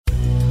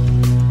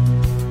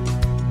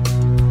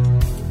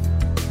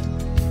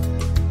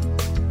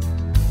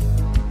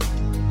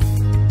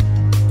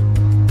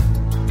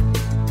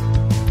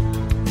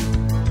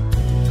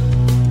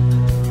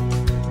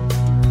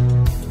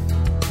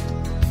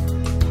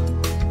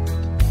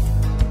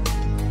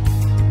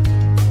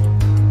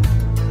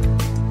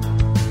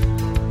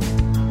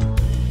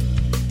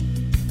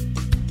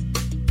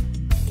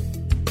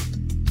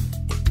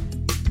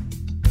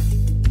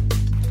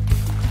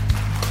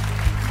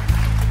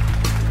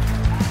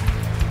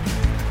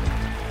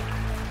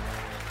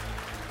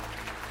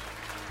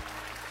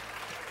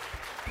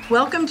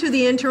Welcome to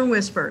the Intern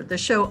Whisper, the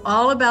show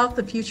all about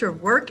the future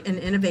of work and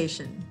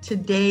innovation.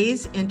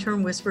 Today's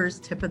Intern Whisper's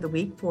tip of the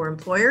week for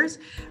employers.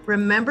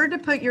 Remember to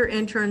put your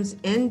intern's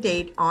end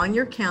date on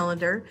your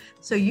calendar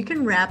so you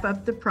can wrap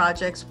up the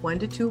projects 1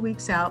 to 2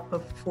 weeks out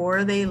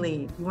before they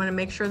leave. You want to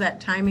make sure that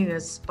timing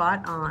is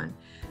spot on.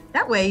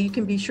 That way you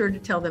can be sure to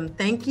tell them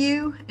thank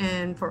you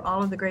and for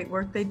all of the great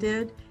work they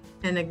did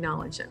and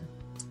acknowledge them.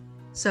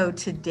 So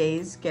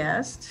today's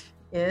guest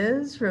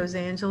is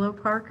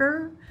Rosangela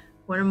Parker,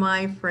 one of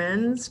my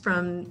friends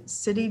from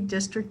City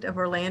District of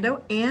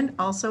Orlando and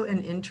also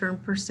an intern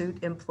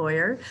pursuit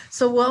employer.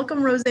 So welcome,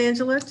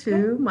 Rosangela,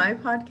 to my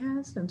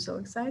podcast. I'm so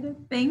excited.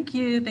 Thank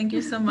you. Thank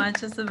you so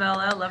much,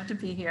 Isabella. I love to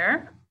be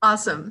here.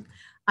 Awesome.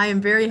 I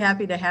am very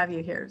happy to have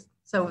you here.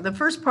 So the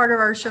first part of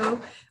our show,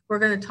 we're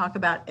going to talk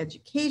about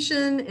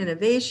education,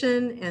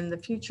 innovation, and the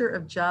future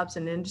of jobs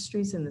and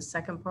industries in the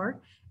second part.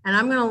 And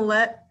I'm going to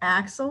let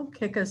Axel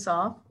kick us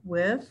off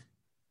with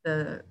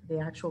the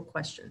actual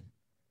question.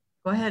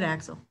 Go ahead,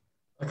 Axel.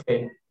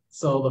 Okay,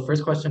 so the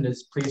first question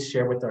is, please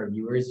share with our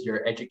viewers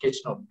your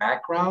educational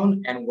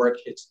background and work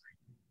history.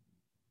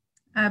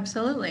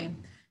 Absolutely.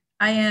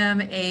 I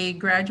am a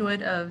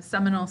graduate of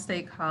Seminole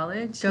State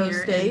College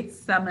here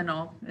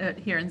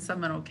in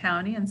Seminole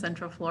County in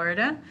Central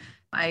Florida.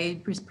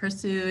 I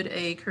pursued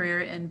a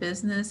career in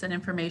business and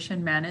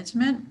information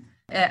management.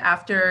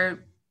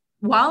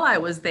 While I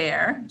was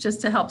there,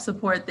 just to help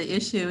support the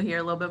issue here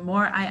a little bit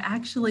more, I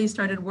actually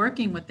started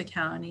working with the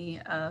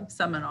County of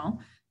Seminole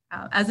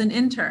as an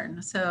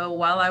intern. So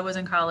while I was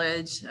in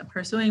college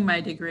pursuing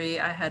my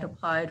degree, I had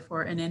applied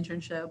for an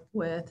internship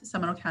with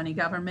Seminole County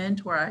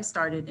government where I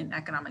started in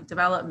economic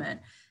development.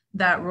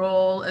 That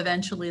role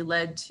eventually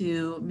led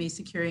to me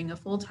securing a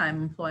full-time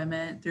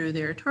employment through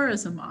their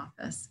tourism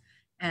office.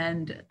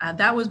 And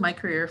that was my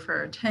career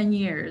for 10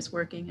 years,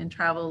 working in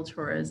travel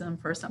tourism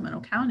for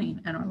Seminole County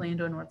and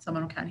Orlando and North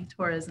Seminole County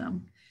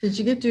Tourism. Did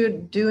you get to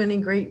do any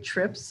great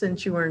trips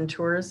since you were in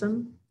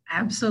tourism?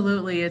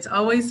 Absolutely. It's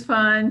always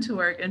fun to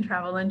work in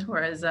travel and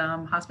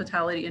tourism.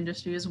 Hospitality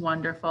industry is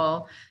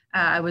wonderful.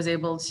 I was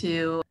able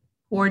to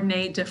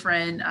coordinate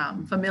different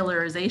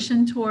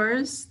familiarization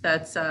tours.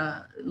 That's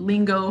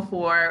lingo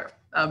for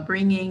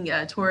bringing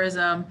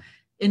tourism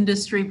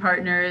industry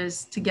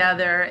partners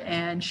together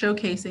and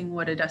showcasing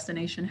what a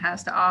destination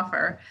has to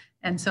offer.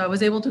 And so I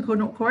was able to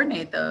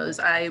coordinate those.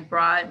 I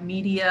brought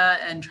media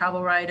and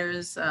travel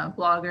writers,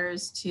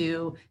 bloggers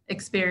to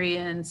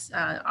experience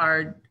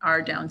our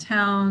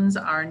downtowns,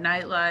 our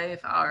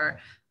nightlife,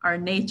 our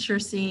nature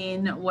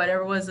scene,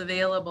 whatever was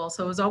available.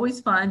 So it was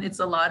always fun. It's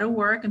a lot of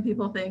work and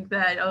people think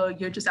that, oh,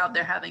 you're just out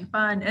there having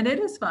fun. And it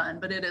is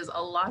fun, but it is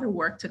a lot of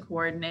work to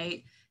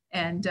coordinate.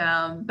 And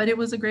but it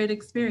was a great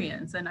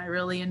experience and I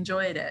really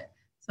enjoyed it.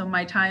 So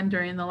my time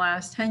during the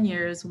last 10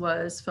 years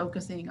was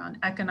focusing on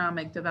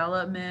economic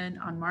development,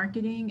 on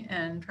marketing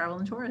and travel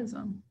and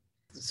tourism.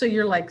 So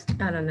you're like,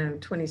 I don't know,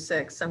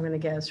 26, I'm going to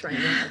guess right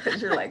now, because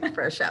you're like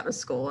fresh out of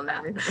school and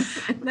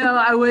everything. No,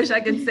 I wish I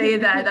could say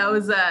that. I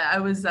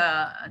was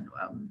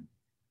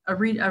a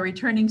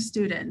returning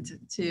student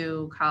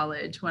to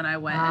college when I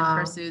went and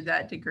pursued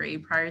that degree.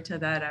 Prior to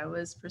that, I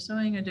was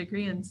pursuing a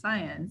degree in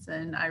science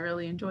and I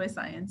really enjoy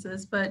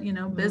sciences, but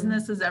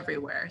business is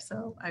everywhere.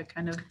 So I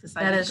kind of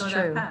decided to go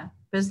that path.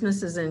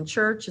 Business is in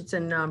church, it's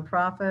in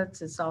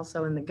nonprofits, it's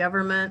also in the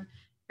government.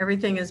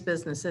 Everything is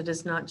business. It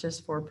is not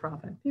just for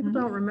profit. People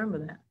don't remember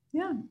that.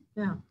 Yeah,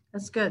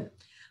 that's good.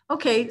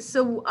 Okay,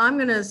 so I'm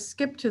going to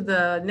skip to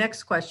the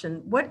next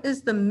question. What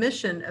is the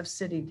mission of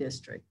City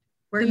District?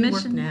 Where do you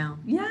work now?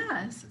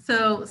 Yes.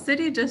 So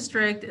City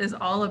District is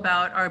all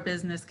about our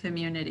business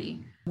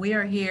community. We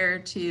are here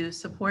to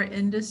support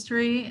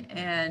industry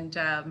and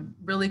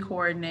really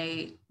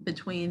coordinate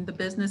between the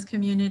business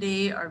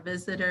community, our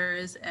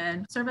visitors,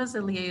 and serve as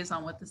a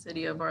liaison with the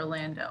city of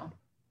Orlando.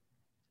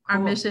 Our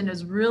mission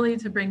is really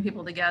to bring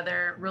people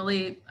together,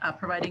 really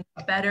providing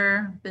a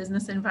better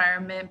business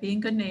environment, being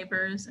good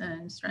neighbors,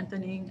 and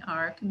strengthening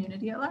our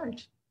community at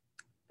large.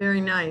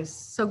 Very nice.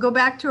 So go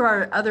back to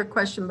our other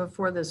question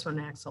before this one,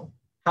 Axel.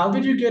 How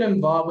did you get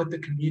involved with the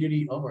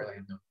community of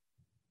Orlando?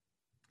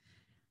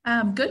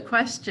 Good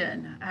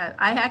question.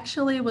 I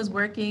actually was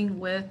working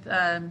with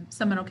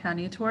Seminole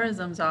County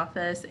Tourism's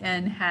office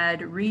and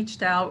had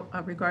reached out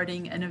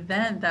regarding an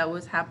event that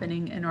was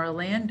happening in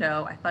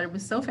Orlando. I thought it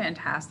was so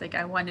fantastic.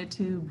 I wanted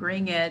to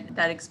bring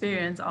that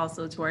experience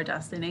also to our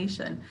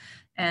destination.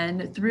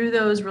 And through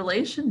those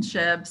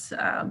relationships,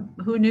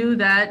 who knew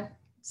that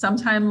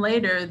sometime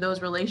later,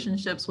 those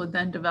relationships would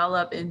then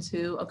develop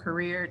into a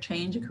career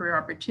change, a career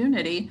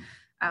opportunity,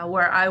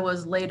 where I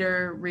was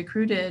later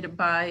recruited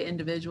by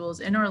individuals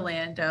in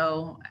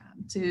Orlando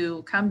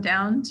to come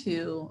down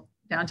to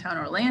downtown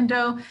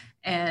Orlando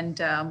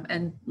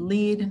and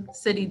lead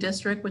City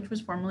District, which was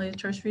formerly the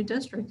Church Street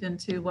District,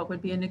 into what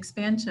would be an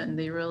expansion.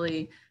 They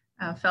really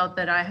felt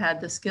that I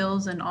had the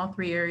skills in all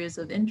three areas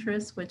of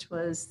interest, which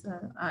was,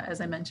 as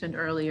I mentioned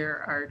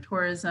earlier, our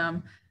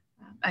tourism,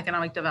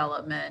 economic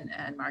development,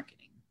 and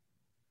marketing.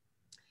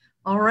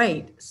 All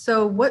right.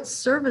 So what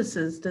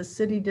services does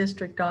City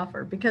District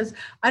offer? Because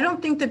I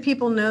don't think that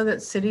people know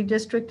that City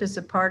District is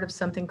a part of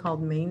something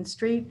called Main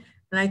Street.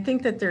 And I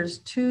think that there's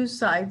two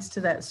sides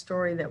to that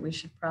story that we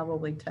should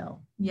probably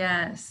tell.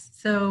 Yes.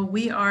 So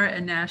we are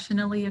a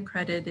nationally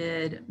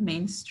accredited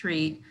Main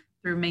Street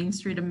through Main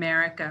Street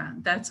America.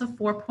 That's a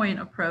 4-point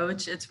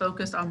approach. It's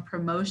focused on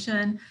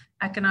promotion,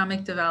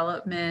 economic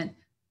development,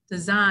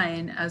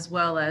 design, as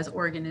well as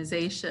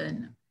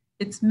organization.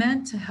 It's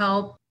meant to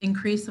help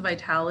increase the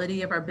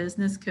vitality of our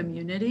business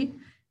community.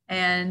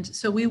 And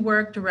so we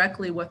work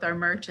directly with our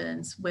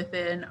merchants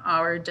within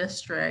our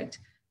district,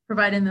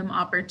 providing them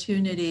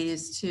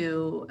opportunities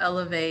to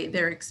elevate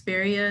their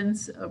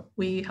experience.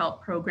 We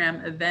help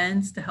program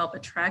events to help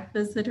attract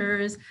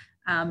visitors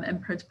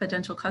and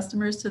potential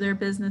customers to their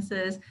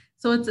businesses.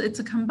 So it's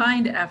a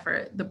combined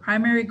effort. The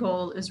primary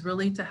goal is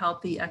really to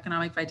help the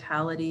economic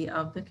vitality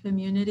of the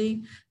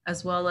community,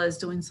 as well as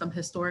doing some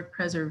historic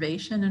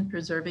preservation and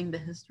preserving the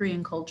history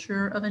and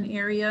culture of an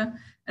area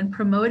and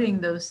promoting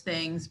those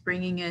things,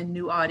 bringing in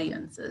new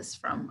audiences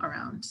from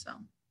around. So.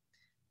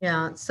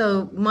 Yeah,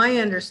 so my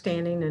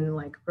understanding in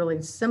like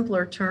really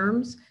simpler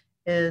terms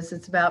is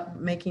it's about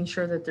making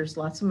sure that there's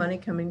lots of money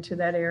coming to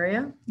that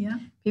area. Yeah.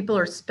 People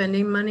are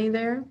spending money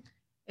there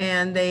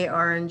and they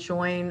are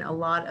enjoying a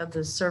lot of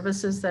the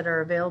services that are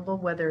available,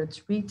 whether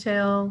it's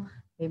retail,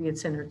 maybe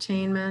it's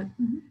entertainment.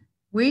 Mm-hmm.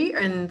 We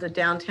in the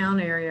downtown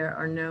area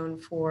are known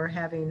for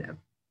having a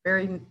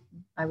very,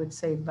 I would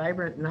say,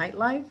 vibrant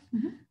nightlife,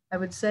 mm-hmm. I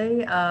would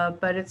say,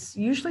 but it's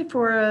usually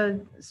for a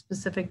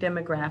specific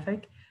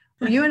demographic.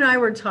 You and I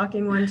were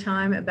talking one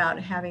time about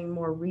having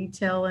more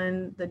retail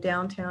in the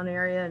downtown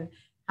area and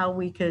how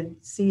we could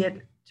see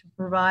it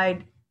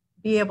to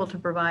be able to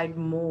provide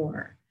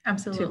more.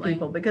 Absolutely. To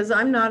people, because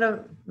I'm not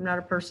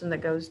a person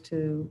that goes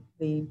to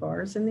the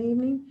bars in the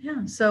evening.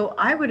 Yeah. So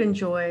I would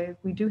enjoy,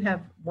 we do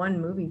have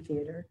one movie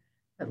theater,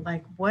 but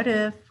like what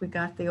if we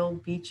got the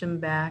old Beecham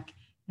back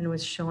and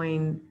was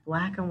showing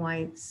black and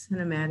white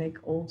cinematic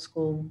old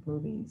school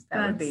movies?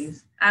 That would be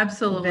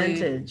absolutely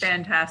vintage.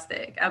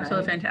 Fantastic.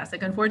 Absolutely right?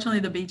 Fantastic. Unfortunately,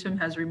 the Beecham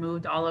has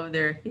removed all of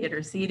their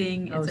theater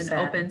seating. It's an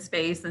open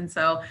space. And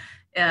so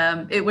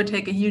it would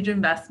take a huge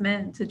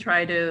investment to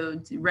try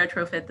to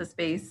retrofit the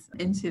space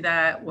into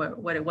that,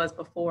 what it was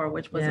before,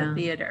 which was a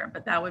theater,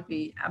 but that would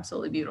be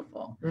absolutely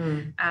beautiful.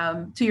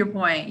 To your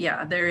point,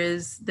 yeah, there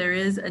is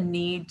a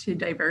need to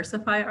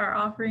diversify our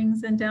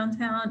offerings in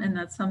downtown. And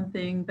that's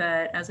something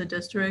that as a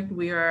district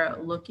we are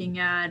looking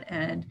at,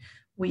 and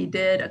we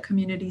did a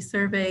community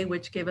survey,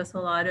 which gave us a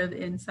lot of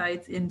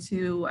insights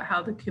into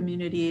how the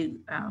community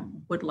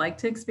would like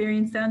to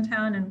experience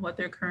downtown and what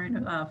their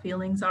current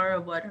feelings are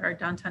of what our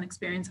downtown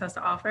experience has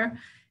to offer.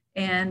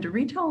 And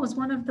retail was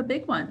one of the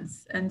big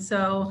ones. And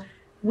so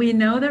we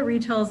know that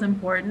retail is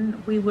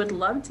important. We would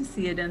love to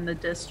see it in the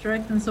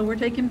district. And so we're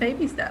taking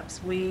baby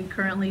steps. We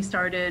recently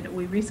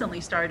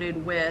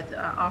started with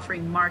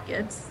offering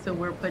markets. So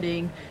we're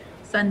putting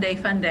Sunday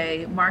Fun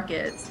Day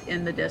markets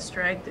in the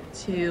district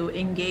to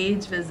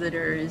engage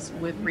visitors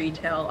with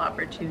retail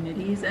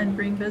opportunities and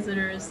bring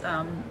visitors,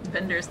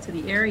 vendors to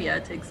the area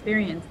to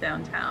experience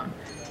downtown.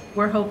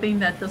 We're hoping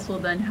that this will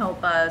then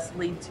help us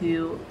lead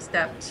to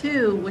step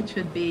 2, which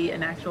would be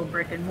an actual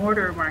brick and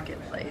mortar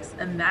marketplace.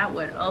 And that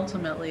would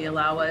ultimately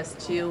allow us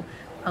to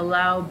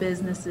allow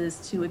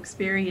businesses to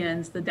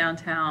experience the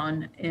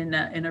downtown in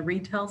a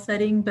retail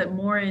setting, but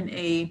more in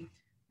a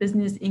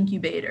business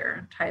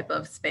incubator type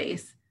of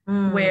space.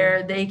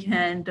 Where they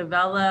can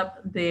develop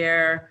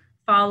their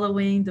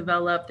following,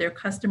 develop their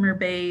customer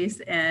base,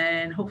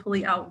 and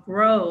hopefully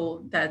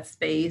outgrow that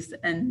space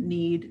and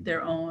need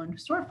their own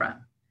storefront.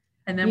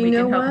 And then we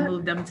can help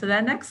move them to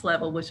that next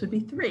level, which would be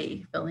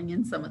 3, filling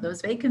in some of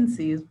those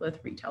vacancies with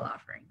retail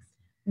offerings.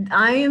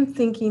 I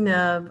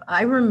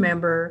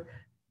remember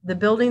the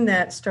building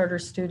that Starter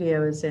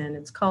Studio is in.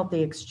 It's called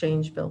the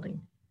Exchange Building.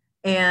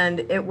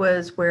 And it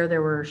was where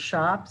there were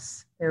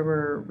shops. There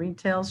were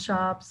retail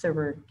shops, there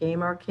were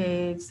game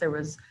arcades, there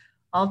was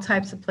all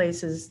types of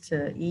places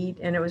to eat.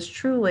 And it was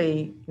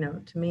truly,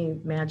 to me,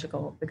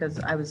 magical because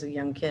I was a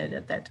young kid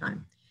at that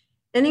time.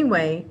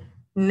 Anyway,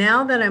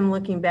 now that I'm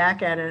looking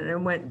back at it,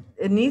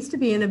 it needs to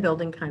be in a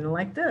building kind of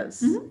like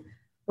this, mm-hmm.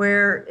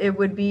 where it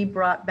would be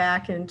brought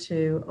back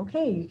into,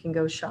 okay, you can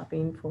go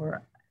shopping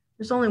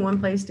there's only one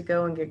place to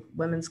go and get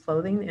women's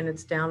clothing, and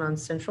it's down on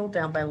Central,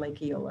 down by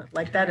Lake Eola.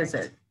 Like that is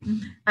it.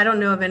 Mm-hmm. I don't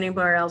know of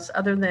anywhere else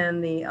other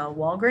than the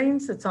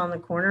Walgreens that's on the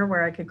corner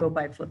where I could go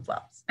buy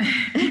flip-flops.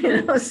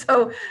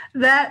 So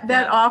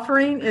that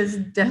offering is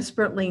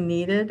desperately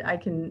needed. I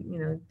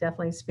can,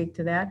 definitely speak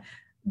to that.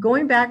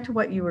 Going back to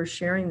what you were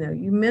sharing, though,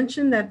 you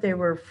mentioned that they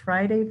were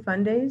Friday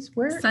Fun Days.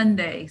 Where?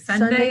 Sunday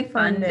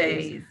Fun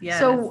Days. Yes.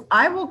 So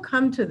I will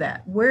come to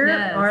that.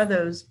 Where are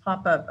those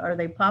pop-up? Are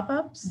they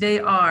pop-ups? They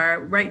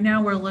are. Right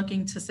now, we're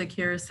looking to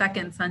secure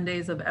second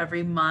Sundays of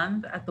every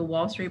month at the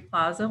Wall Street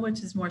Plaza, which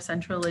is more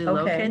centrally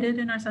located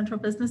in our central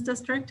business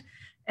district.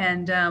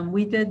 And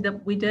we did a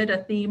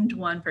themed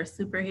one for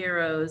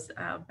superheroes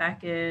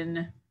back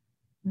in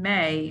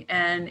May,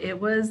 and it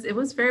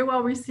was very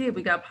well received.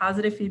 We got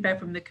positive feedback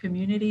from the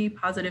community,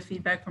 positive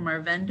feedback from our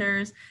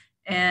vendors,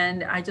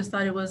 and I just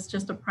thought it was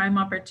just a prime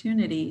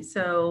opportunity.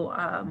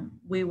 So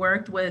we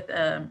worked with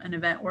an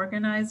event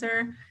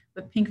organizer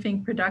with Pink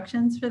Fink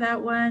Productions for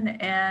that one,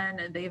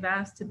 and they've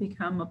asked to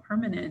become a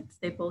permanent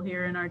staple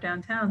here in our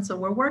downtown. So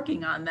we're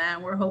working on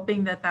that. We're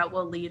hoping that that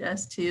will lead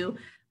us to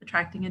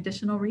attracting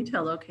additional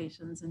retail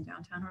locations in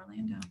downtown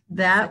Orlando.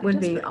 That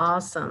would be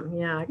awesome.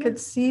 Yeah, I could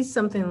see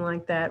something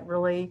like that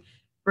really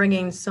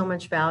bringing so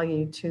much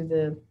value to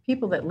the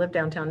people that live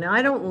downtown. Now,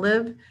 I don't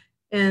live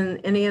in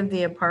any of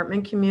the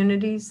apartment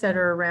communities that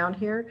are around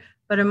here,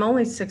 but I'm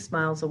only 6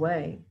 miles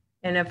away.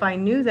 And if I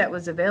knew that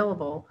was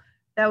available,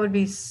 that would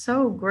be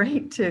so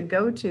great to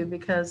go to,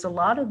 because a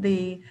lot of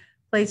the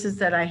places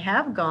that I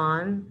have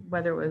gone,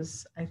 whether it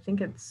was, I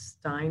think it's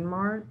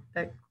Steinmart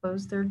that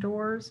closed their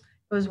doors,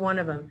 it was one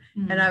of them.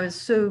 Mm-hmm. And I was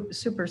so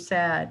super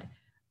sad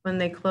when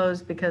they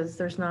closed, because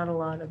there's not a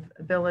lot of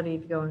ability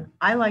to go in.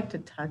 I like to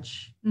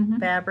touch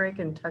fabric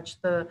and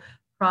touch the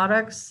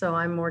products, so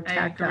I'm more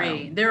tactile. I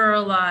agree. There are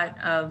a lot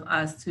of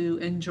us who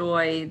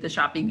enjoy the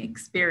shopping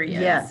experience.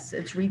 Yes,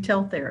 it's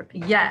retail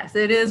therapy. Yes,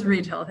 it is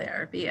retail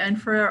therapy.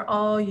 And for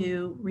all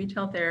you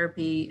retail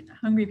therapy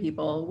hungry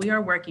people, we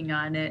are working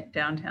on it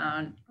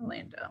downtown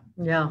Orlando.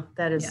 Yeah,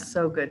 that is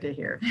so good to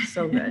hear.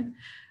 So good.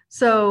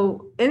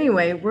 So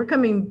anyway, we're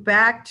coming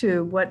back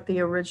to what the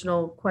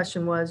original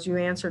question was. You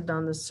answered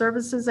on the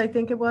services, I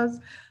think it was.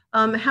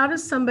 How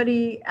does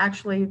somebody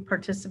actually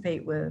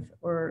participate with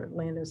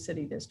Orlando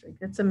City District?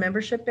 It's a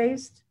membership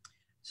based?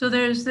 So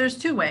there's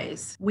two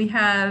ways. We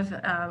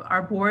have,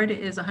 our board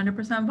is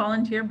 100%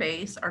 volunteer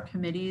based. Our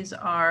committees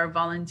are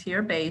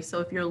volunteer based.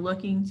 So if you're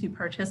looking to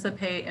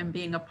participate in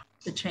being a part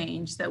of the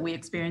change that we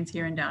experience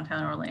here in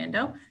downtown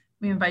Orlando,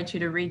 we invite you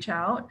to reach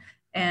out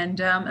and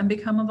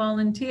become a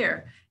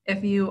volunteer.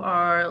 If you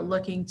are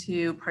looking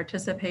to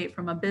participate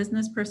from a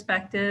business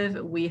perspective,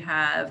 we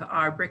have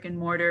our brick and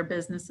mortar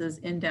businesses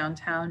in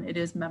downtown. It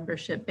is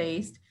membership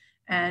based,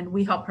 and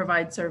we help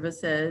provide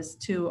services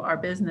to our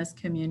business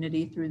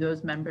community through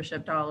those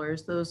membership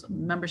dollars. Those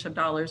membership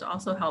dollars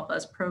also help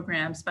us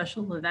program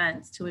special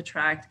events to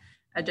attract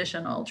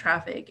additional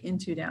traffic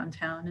into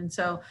downtown. And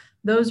so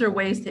those are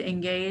ways to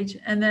engage.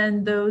 And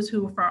then those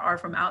who are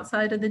from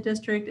outside of the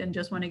district and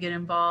just want to get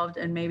involved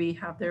and maybe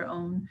have their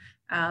own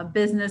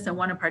business and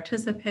want to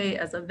participate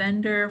as a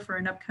vendor for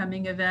an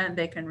upcoming event,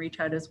 they can reach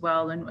out as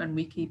well. And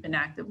we keep an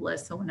active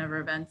list. So whenever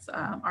events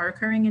are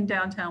occurring in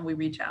downtown, we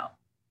reach out.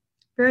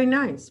 Very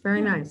nice. Very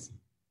nice.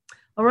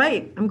 All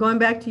right. I'm going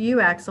back to you,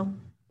 Axel.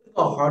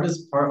 The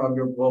hardest part of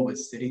your role with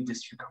City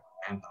District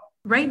Orlando?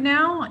 Right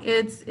now,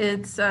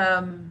 it's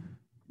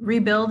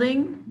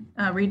rebuilding,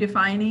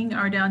 redefining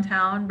our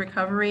downtown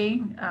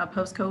recovery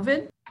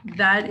post-COVID.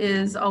 That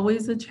is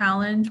always a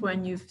challenge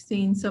when you've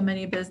seen so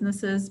many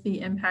businesses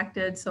be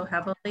impacted so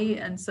heavily.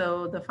 And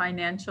so the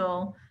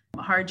financial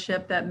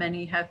hardship that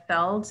many have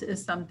felt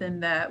is something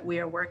that we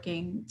are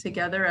working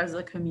together as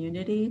a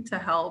community to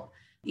help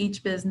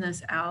each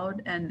business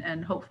out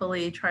and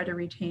hopefully try to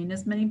retain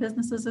as many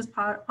businesses as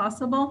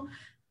possible.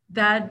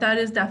 That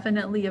is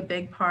definitely a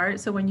big part.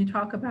 So when you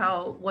talk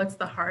about what's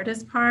the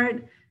hardest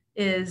part,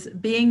 is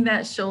being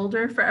that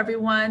shoulder for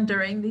everyone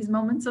during these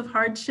moments of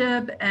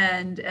hardship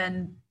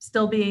and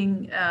still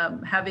being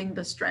having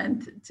the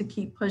strength to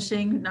keep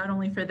pushing, not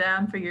only for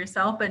them, for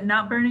yourself, but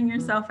not burning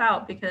yourself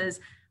out, because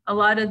a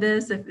lot of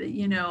this, if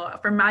you know,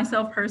 for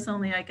myself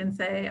personally, I can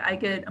say I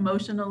get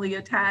emotionally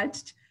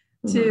attached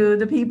to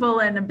the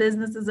people and the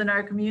businesses in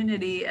our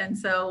community. And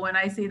so when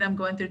I see them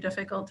going through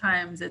difficult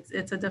times,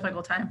 it's a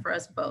difficult time for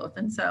us both.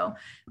 And so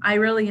I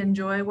really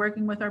enjoy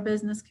working with our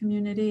business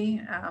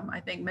community. I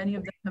think many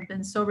of them have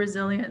been so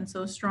resilient and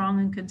so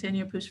strong and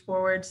continue to push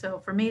forward. So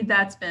for me,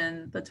 that's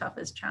been the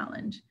toughest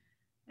challenge.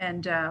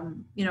 And,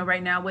 you know,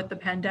 right now with the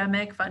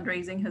pandemic,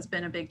 fundraising has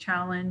been a big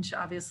challenge.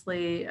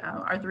 Obviously,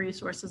 our three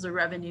sources of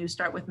revenue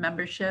start with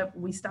membership.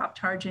 We stopped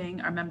charging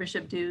our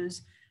membership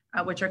dues,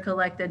 which are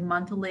collected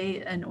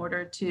monthly in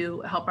order to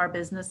help our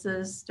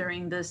businesses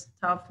during this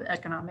tough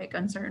economic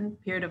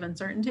period of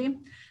uncertainty.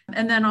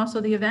 And then also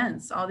the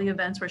events, all the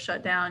events were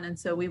shut down. And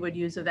so we would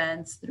use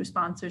events through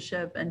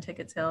sponsorship and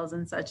ticket sales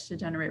and such to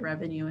generate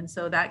revenue. And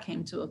so that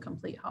came to a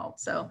complete halt.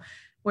 So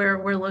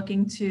we're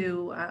looking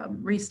to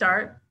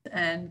restart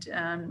and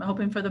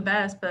hoping for the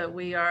best, but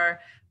we're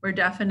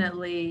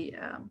definitely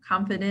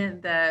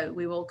confident that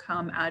we will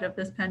come out of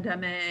this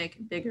pandemic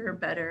bigger,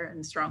 better,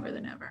 and stronger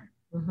than ever.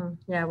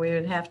 Yeah, we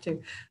would have to,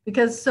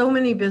 because so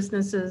many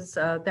businesses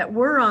that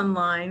were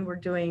online were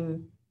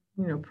doing,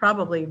 you know,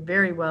 probably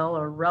very well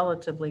or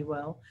relatively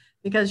well,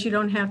 because you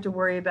don't have to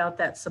worry about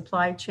that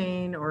supply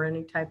chain or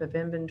any type of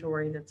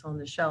inventory that's on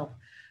the shelf.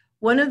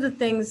 One of the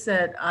things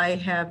that I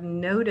have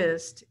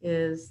noticed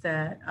is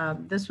that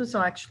this was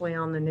actually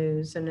on the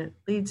news, and it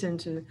leads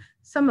into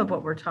some of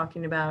what we're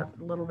talking about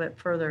a little bit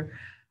further,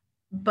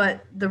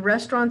 but the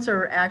restaurants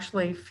are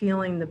actually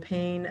feeling the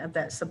pain of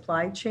that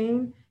supply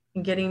chain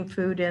and getting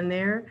food in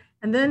there,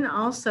 and then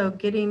also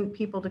getting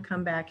people to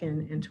come back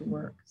into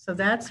work. So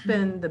that's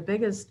been the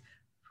biggest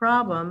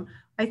problem.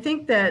 I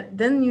think that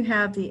then you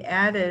have the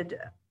added,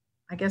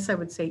 I guess I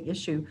would say,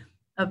 issue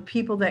of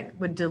people that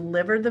would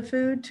deliver the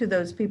food to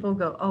those people who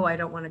go, oh, I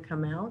don't want to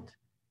come out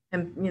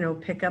and,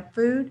 pick up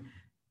food.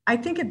 I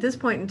think at this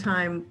point in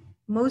time,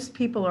 most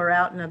people are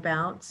out and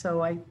about.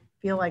 So I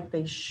feel like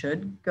they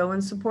should go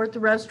and support the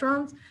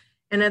restaurants.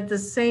 And at the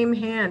same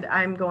hand,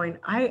 I'm going,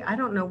 I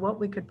don't know what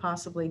we could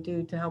possibly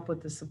do to help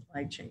with the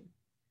supply chain.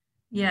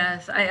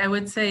 Yes, I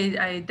would say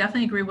I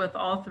definitely agree with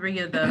all three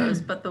of those,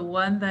 but the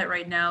one that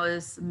right now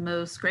is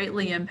most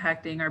greatly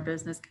impacting our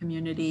business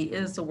community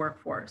is the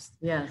workforce.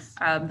 Yes.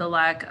 The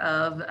lack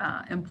of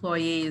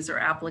employees or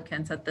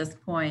applicants at this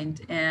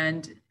point.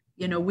 And,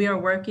 we are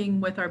working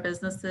with our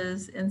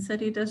businesses in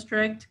City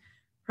District,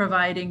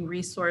 providing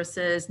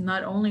resources,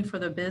 not only for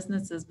the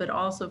businesses, but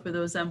also for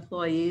those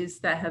employees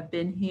that have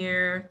been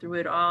here through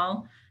it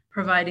all,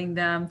 providing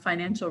them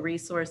financial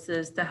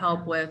resources to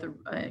help with,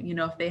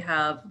 if they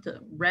have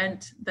the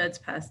rent that's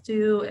past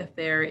due, if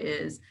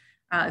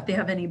they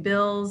have any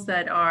bills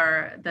that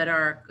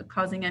are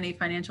causing any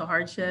financial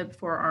hardship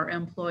for our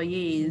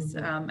employees.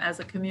 As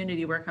a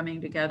community, we're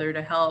coming together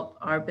to help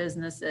our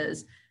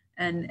businesses.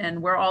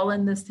 And we're all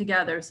in this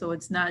together. So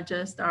it's not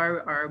just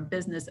our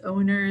business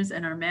owners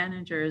and our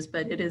managers,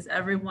 but it is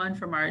everyone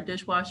from our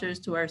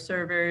dishwashers to our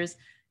servers,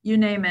 you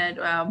name it.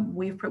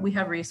 We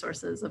have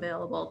resources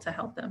available to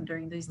help them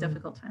during these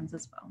difficult times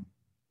as well.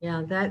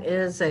 Yeah, that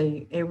is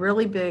a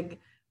really big,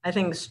 I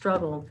think,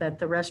 struggle that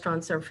the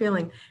restaurants are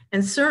feeling.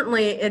 And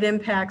certainly it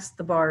impacts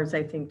the bars,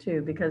 I think,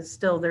 too, because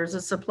still there's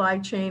a supply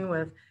chain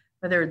with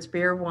whether it's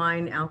beer,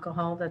 wine,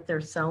 alcohol that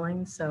they're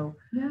selling. So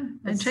yeah,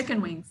 and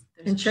chicken wings.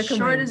 There's a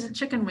shortage of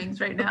chicken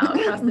wings right now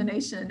across the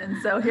nation.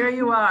 And so here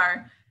you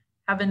are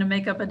having to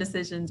make up a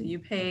decision. Do you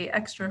pay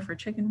extra for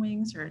chicken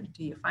wings or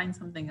do you find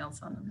something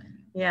else on the menu?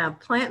 Yeah,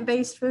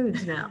 plant-based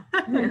foods now.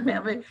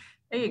 There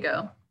you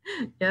go.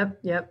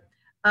 Yep.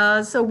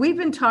 So we've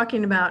been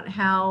talking about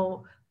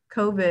how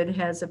COVID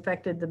has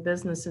affected the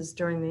businesses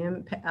during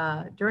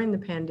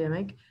the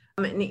pandemic.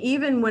 And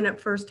even when it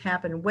first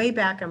happened way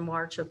back in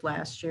March of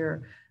last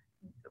year,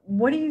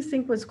 what do you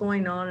think was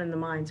going on in the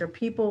minds? Are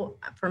people,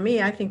 for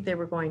me, I think they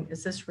were going,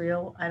 is this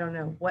real? I don't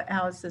know.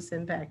 How is this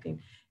impacting?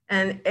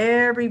 And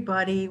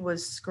everybody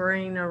was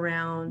scurrying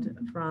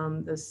around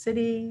from the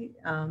city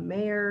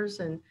mayors,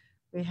 and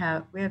we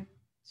have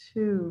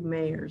two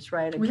mayors,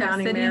 right? We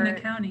have city and a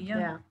county,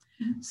 yeah.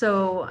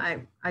 So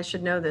I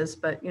should know this,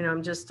 but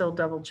I'm just still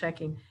double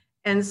checking.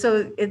 And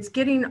so it's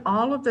getting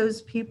all of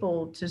those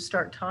people to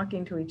start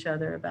talking to each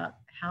other about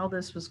how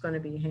this was going to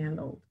be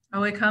handled.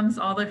 Oh, it comes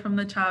all the way from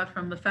the top,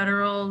 from the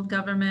federal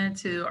government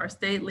to our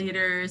state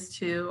leaders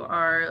to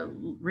our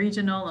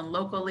regional and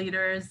local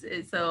leaders.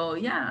 So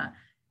yeah,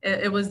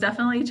 it was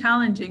definitely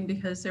challenging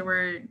because there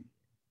were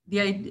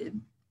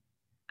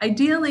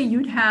ideally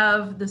you'd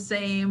have the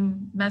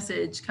same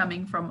message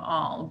coming from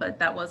all, but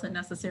that wasn't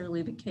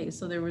necessarily the case.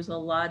 So there was a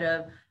lot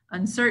of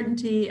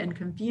uncertainty and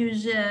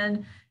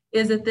confusion.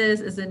 Is it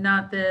this? Is it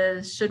not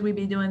this? Should we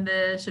be doing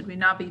this? Should we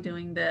not be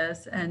doing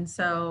this? And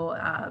so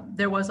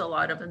there was a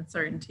lot of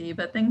uncertainty,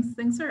 but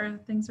things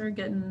are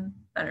getting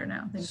better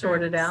now. Things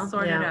sorted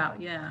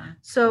out. Yeah.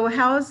 So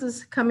how is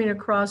this coming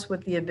across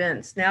with the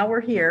events? Now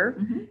we're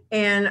here,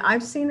 and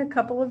I've seen a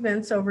couple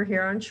events over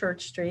here on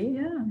Church Street.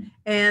 Yeah.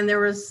 And there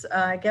was,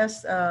 I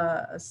guess,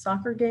 a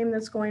soccer game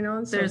that's going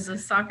on. So there's a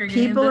soccer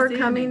game. People are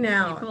coming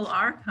out. People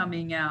are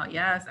coming out.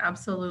 Yes,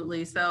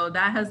 absolutely. So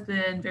that has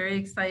been very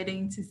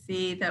exciting to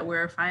see that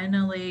we're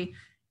finally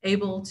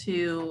able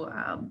to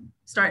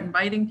start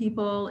inviting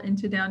people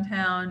into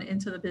downtown,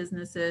 into the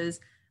businesses.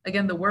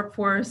 Again, the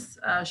workforce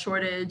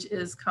shortage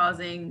is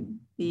causing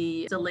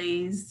the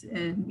delays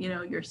in,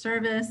 your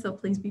service. So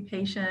please be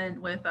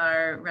patient with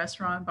our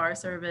restaurant bar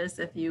service.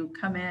 If you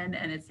come in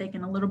and it's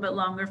taking a little bit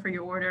longer for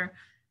your order,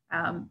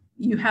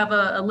 you have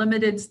a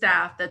limited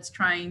staff that's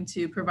trying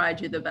to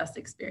provide you the best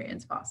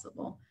experience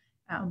possible.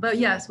 But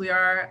yes, we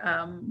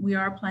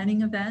are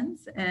planning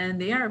events and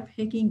they are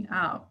picking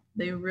up.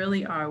 They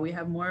really are. We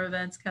have more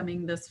events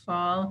coming this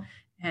fall.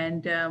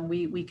 And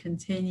we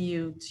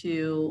continue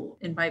to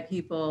invite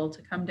people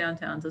to come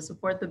downtown to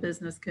support the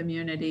business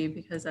community,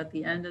 because at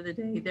the end of the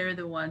day, they're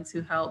the ones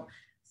who help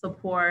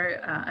support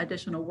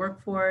additional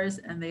workforce,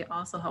 and they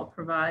also help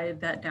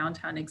provide that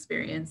downtown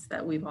experience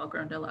that we've all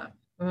grown to love.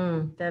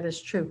 That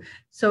is true.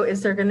 So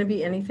is there going to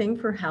be anything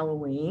for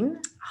Halloween?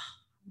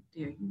 Oh,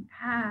 dear, you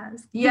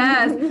asked.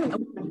 Yes.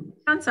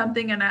 On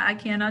something, and I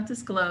cannot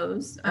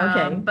disclose.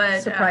 Okay,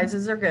 but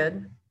surprises are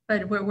good.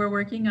 But we're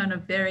working on a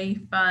very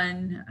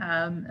fun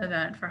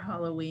event for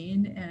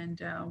Halloween, and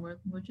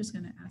we're just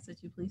going to ask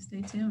that you please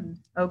stay tuned.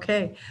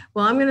 Okay.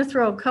 Well, I'm going to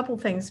throw a couple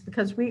things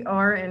because we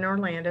are in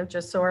Orlando,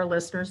 just so our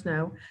listeners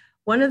know.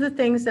 One of the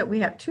things that we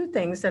have, two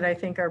things that I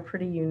think are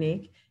pretty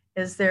unique,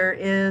 is there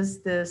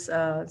is this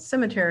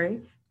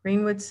cemetery,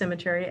 Greenwood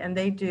Cemetery, and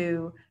they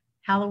do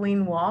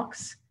Halloween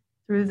walks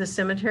through the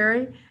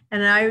cemetery.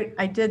 And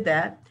I did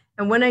that.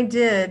 And when I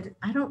did,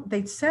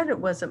 they said it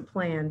wasn't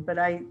planned, but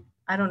I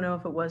don't know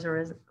if it was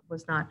or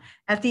was not.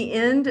 At the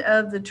end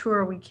of the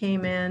tour, we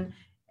came in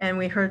and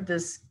we heard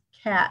this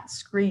cat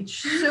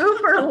screech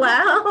super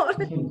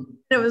loud.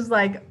 It was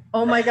like,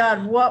 oh my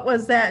God, what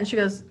was that? And she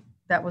goes,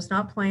 that was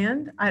not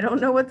planned. I don't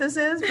know what this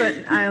is, but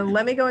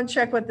let me go and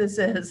check what this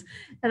is.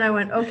 And I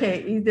went,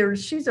 okay, either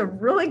she's a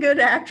really good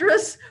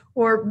actress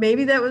or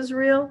maybe that was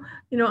real.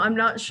 I'm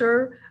not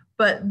sure.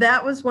 But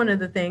that was one of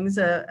the things,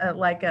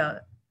 like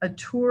a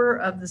tour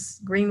of this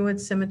Greenwood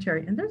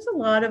Cemetery. And there's a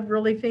lot of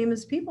really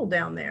famous people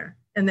down there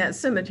in that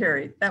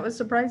cemetery. That was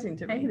surprising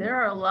to me. Hey, there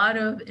are a lot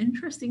of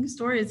interesting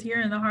stories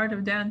here in the heart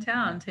of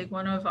downtown. Take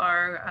one of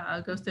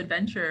our Ghost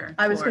Adventure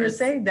I was going to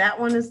say that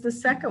one is the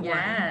second one.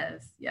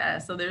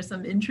 Yes. So there's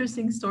some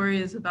interesting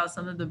stories about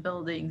some of the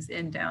buildings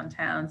in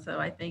downtown. So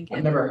I think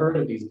I've never heard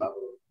of these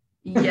bubbles.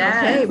 Yeah.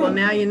 Okay, well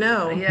now you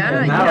know.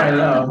 Yeah. Now I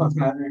know.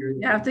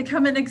 You have to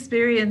come and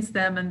experience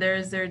them, and there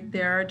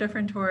are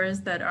different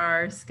tours that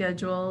are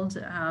scheduled,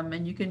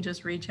 and you can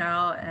just reach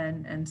out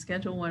and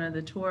schedule one of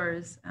the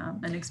tours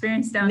and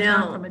experience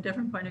downtown from a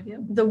different point of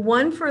view. The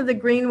one for the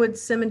Greenwood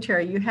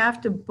Cemetery, you have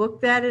to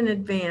book that in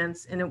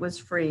advance, and it was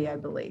free, I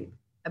believe.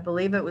 I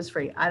believe it was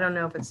free. I don't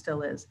know if it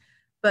still is,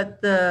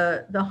 but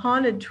the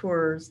haunted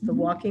tours, the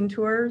walking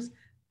tours,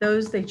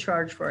 those they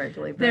charge for, I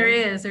believe. There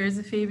is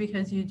a fee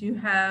because you do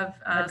have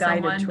a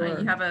guided tour.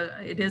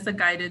 It is a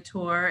guided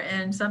tour,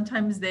 and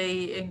sometimes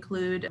they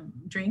include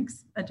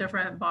drinks at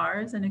different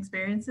bars and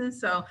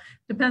experiences. So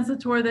depends the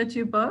tour that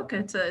you book.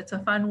 It's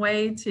a fun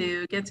way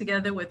to get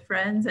together with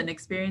friends and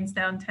experience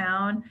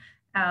downtown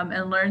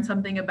and learn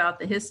something about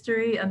the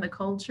history and the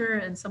culture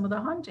and some of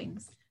the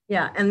hauntings.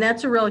 Yeah, and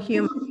that's a real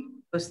human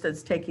ghost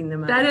that's taking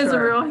them out. That is a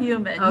real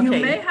human. Okay. You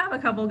may have a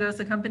couple ghosts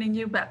accompanying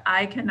you, but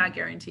I cannot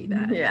guarantee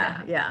that.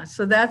 Yeah.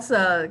 So that's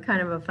kind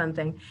of a fun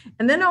thing.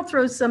 And then I'll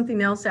throw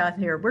something else out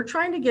here. We're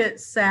trying to get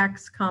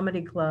Sax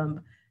Comedy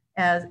Club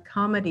as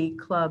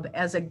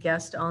a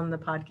guest on the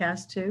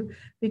podcast too,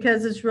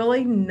 because it's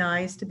really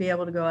nice to be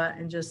able to go out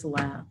and just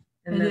laugh.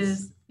 And it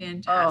is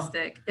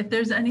fantastic. If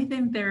there's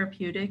anything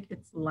therapeutic,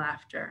 it's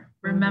laughter.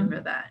 Remember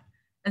that.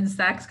 And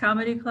Sax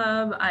Comedy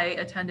Club, I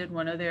attended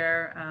one of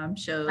their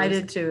shows. I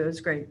did too. It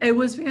was great. It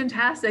was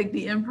fantastic.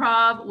 The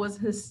improv was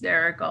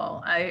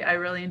hysterical. I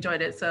really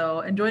enjoyed it. So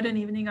enjoyed an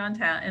evening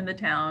in the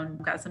town,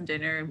 got some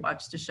dinner,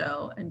 watched a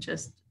show, and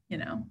just,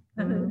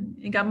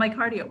 got my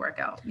cardio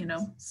workout,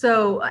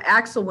 So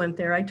Axel went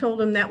there. I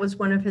told him that was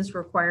one of his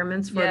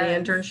requirements for the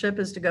internship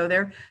is to go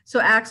there. So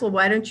Axel,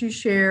 why don't you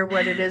share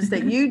what it is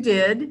that you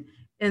did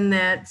in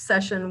that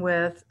session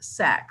with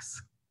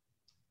Sax?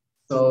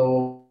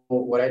 So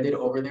what I did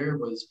over there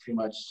was pretty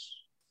much,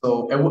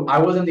 I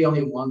wasn't the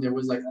only one. There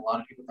was like a lot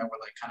of people that were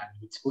like kind of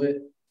new to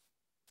it.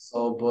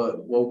 So,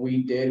 but what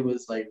we did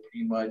was like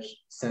pretty much,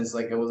 since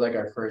like it was like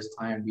our first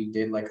time, we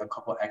did like a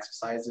couple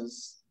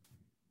exercises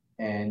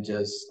and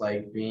just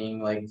like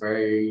being like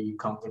very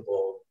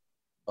comfortable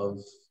of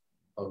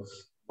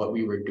what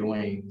we were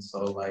doing.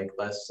 So like,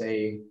 let's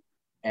say,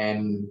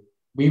 and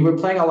we were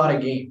playing a lot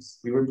of games.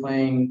 We were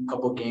playing a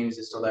couple games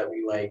just so that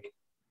we like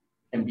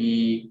can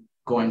be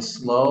going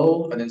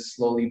slow and then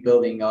slowly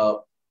building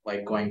up,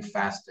 like going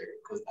faster,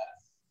 because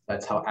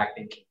that's how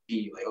acting can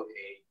be. Like,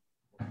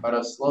 okay, start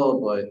off slow,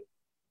 but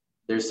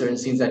there's certain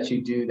scenes that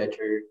you do that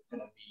you're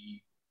gonna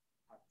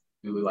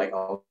do like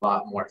a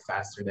lot more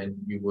faster than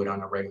you would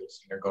on a regular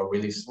scene, or go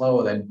really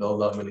slow, then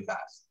build up really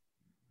fast.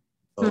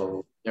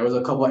 So there was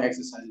a couple of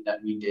exercises that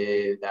we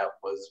did that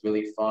was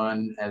really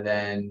fun, and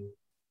then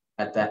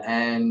at the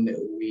end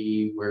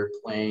we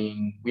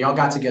all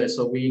got together.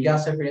 So we got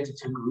separated into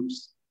two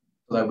groups,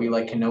 so that we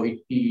like can know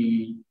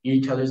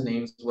each other's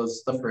names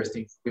was the first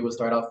thing. We would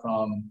start off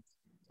from,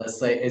 let's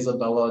say,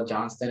 Isabella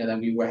Johnston, and then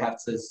we would have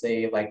to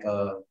say like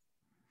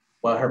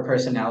what her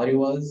personality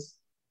was.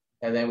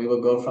 And then we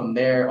would go from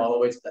there all the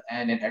way to the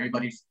end, and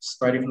everybody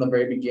starting from the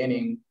very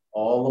beginning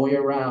all the way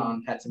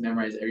around had to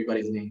memorize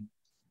everybody's name.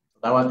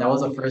 That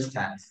was the first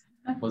task,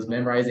 was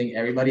memorizing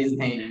everybody's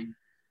name.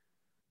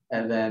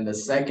 And then the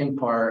second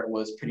part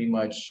was pretty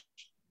much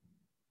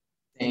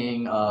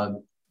saying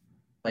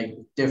like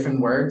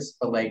different words,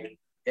 but like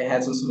it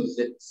had some sort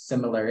of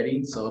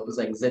similarity. So it was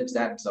like zip,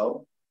 zap,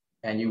 zo.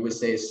 And you would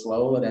say it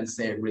slow and then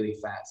say it really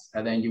fast.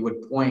 And then you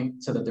would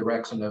point to the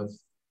direction of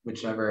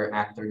whichever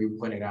actor you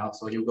pointed out.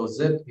 So you go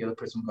zip, the other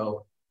person would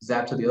go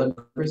zap to the other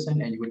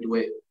person, and you would do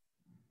it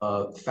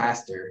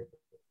faster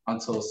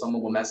until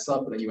someone will mess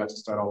up, and then you have to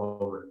start all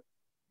over.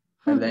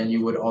 And then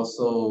you would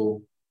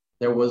also,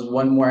 there was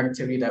one more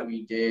activity that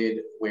we did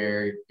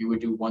where you would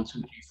do 1, 2,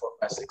 3, 4,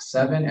 5, 6,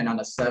 7, and on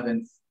the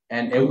 7th,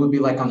 and it would be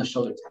like on the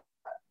shoulder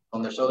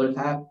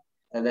tap,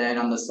 and then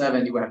on the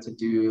 7th you would have to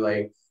do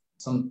like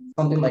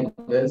something like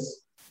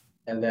this,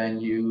 and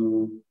then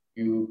you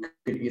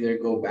could either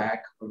go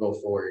back or go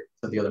forward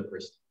to the other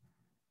person.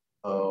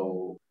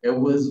 So it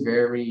was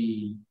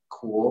very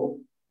cool.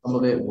 Some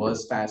of it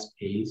was fast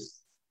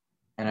paced,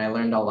 and I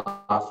learned a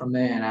lot from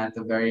it. And at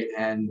the very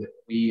end,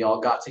 we all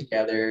got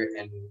together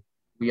and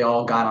we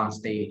all got on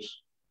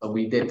stage. So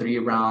we did 3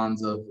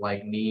 rounds of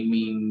like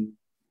naming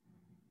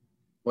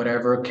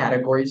whatever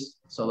categories.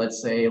 So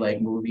let's say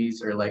like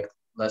movies, or like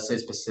let's say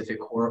specific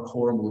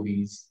horror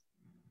movies.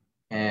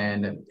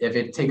 And if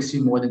it takes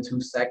you more than 2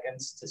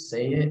 seconds to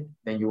say it,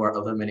 then you are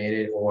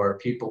eliminated, or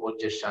people will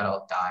just shout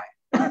out die.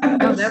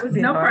 Oh, that would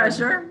be No hard.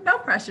 pressure, no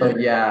pressure. But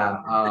yeah,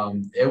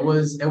 it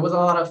was a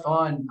lot of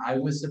fun. I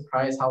was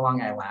surprised how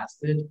long I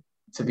lasted.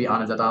 To be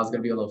honest, I thought I was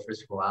gonna be a little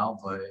first out,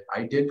 but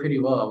I did pretty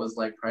well. I was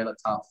like probably the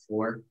top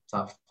 4,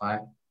 top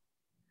 5.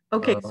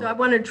 Okay, so I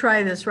want to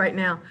try this right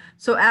now.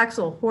 So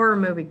Axel, horror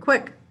movie,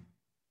 quick.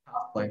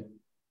 Child's Play.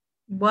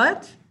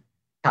 What?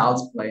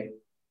 Child's Play.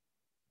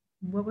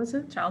 What was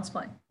it? Child's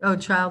Play. Oh,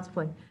 Child's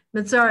Play.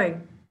 But sorry.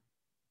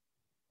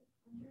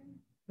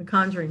 The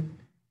Conjuring.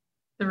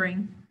 The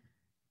Ring.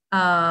 Okay,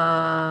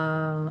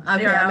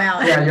 I'm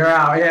out. Yeah, you're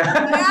out.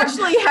 Yeah. I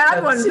actually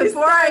had one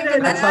before I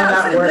did That's how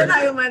that and then works.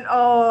 I went,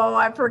 oh,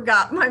 I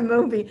forgot my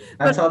movie.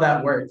 That's how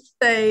that works.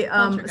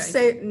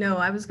 No,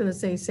 I was going to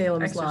say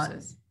Salem's Lot.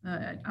 Exorcist.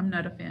 I'm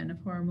not a fan of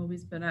horror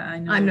movies, but I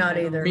know. I'm not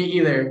either. Me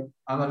either.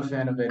 I'm not a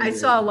fan of it. I either.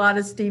 saw a lot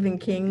of Stephen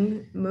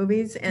King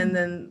movies, and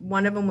then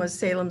one of them was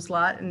Salem's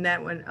Lot, and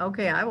that went,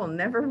 okay, I will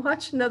never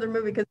watch another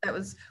movie because that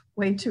was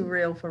way too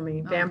real for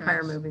me.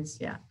 Vampire movies,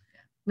 yeah.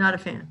 Not a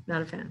fan,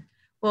 not a fan.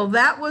 Well,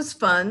 that was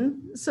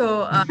fun.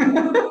 So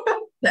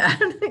yeah,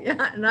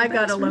 and I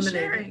got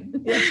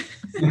eliminated.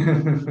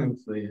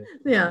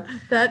 Yeah,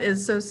 that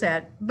is so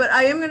sad. But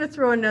I am going to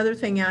throw another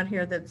thing out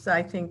here that's,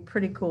 I think,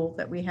 pretty cool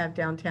that we have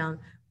downtown.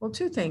 Well,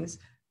 2 things.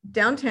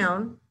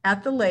 Downtown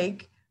at the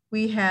lake,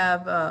 we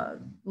have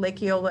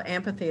Lake Eola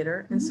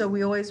Amphitheater. And so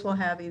we always will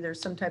have either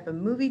some type of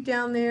movie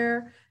down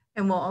there,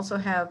 and we'll also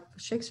have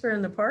Shakespeare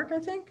in the Park, I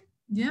think.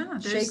 Yeah.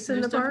 Shakes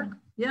in the Park.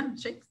 Yeah,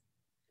 Shakes.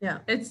 Yeah.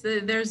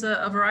 There's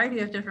a variety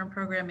of different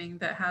programming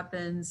that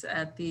happens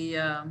at the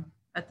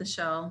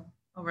Shell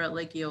over at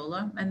Lake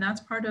Eola, and that's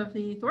part of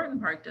the Thornton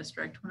Park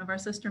District, one of our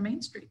sister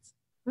main streets.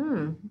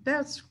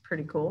 That's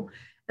pretty cool.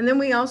 And then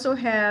we also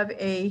have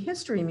a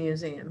history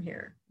museum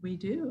here. We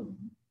do.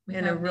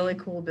 In a really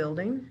cool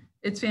building.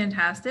 It's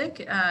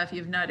fantastic. If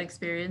you've not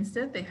experienced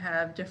it, they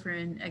have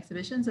different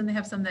exhibitions, and they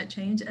have some that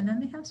change, and then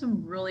they have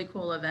some really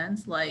cool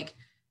events like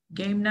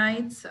game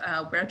nights,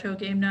 retro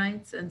game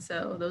nights, and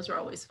so those are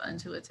always fun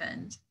to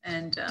attend.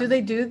 And do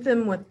they do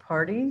them with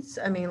parties?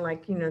 I mean,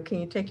 like, can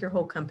you take your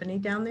whole company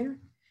down there?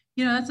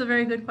 That's a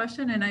very good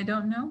question, and I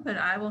don't know, but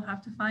I will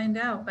have to find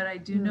out. But I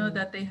do know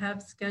that they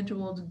have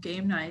scheduled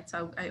game nights.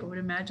 I would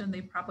imagine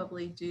they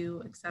probably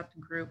do accept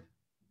group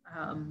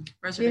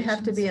reservations. Do you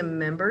have to be a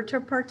member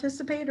to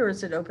participate, or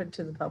is it open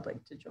to the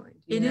public to join?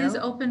 It is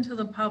open to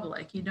the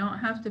public. You don't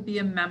have to be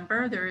a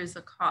member. There is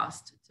a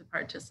cost to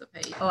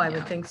participate. Oh, I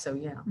would think so.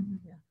 Yeah.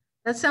 Yeah.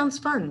 That sounds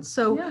fun.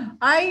 So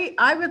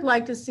I would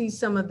like to see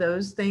some of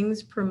those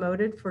things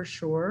promoted for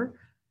sure,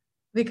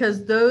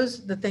 because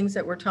the things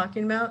that we're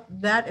talking about,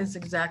 that is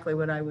exactly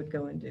what I would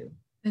go and do.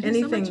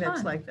 Anything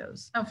that's like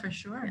those. Oh, for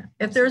sure. Yeah.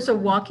 If there's a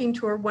walking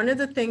tour, one of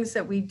the things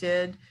that we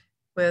did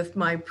with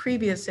my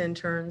previous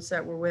interns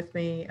that were with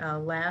me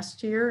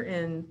last year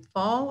in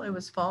fall,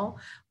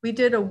 we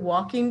did a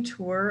walking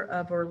tour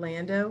of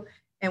Orlando,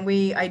 and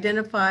we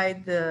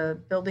identified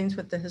the buildings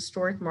with the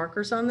historic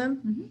markers on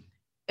them.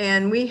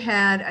 And we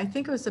had, I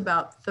think it was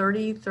about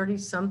 30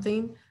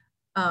 something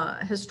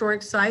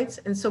historic sites.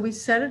 And so we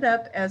set it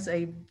up as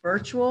a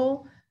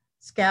virtual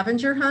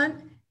scavenger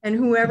hunt, and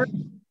whoever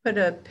put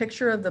a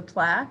picture of the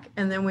plaque,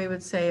 and then we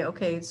would say,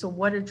 okay, so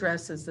what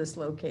address is this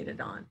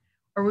located on?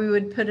 Or we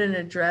would put an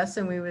address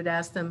and we would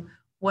ask them,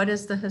 what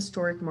is the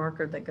historic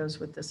marker that goes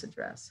with this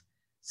address?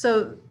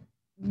 So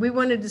we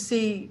wanted to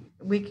see,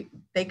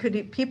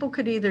 people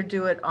could either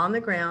do it on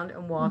the ground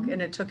and walk, and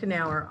it took an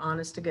hour,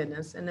 honest to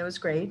goodness, and it was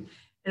great.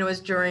 And it was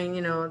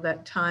during,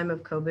 that time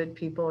of COVID,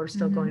 people are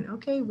still going,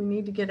 okay, we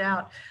need to get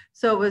out.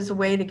 So it was a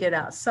way to get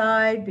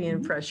outside, be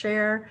in fresh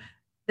air.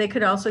 They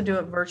could also do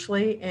it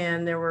virtually,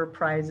 and there were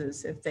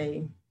prizes if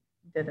they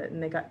did it,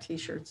 and they got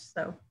t-shirts.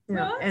 So,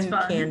 and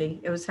fun.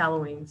 Candy. It was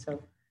Halloween.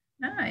 So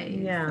nice.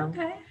 Yeah.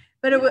 Okay.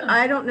 But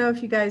I don't know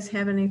if you guys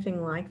have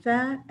anything like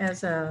that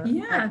as a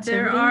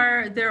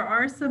activity. There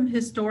are some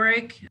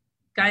historic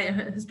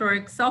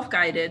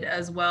self-guided,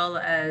 as well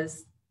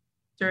as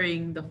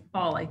during the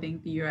fall, I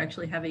think you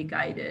actually have a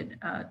guided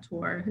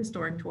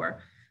historic tour.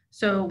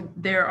 So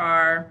there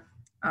are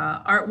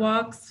art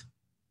walks,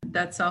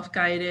 that's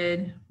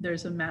self-guided.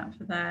 There's a map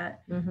for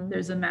that.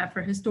 There's a map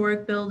for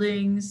historic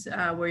buildings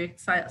where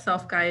you're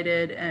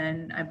self-guided,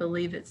 and I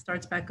believe it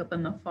starts back up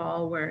in the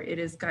fall, where it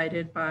is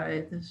guided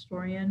by the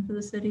historian for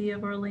the city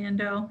of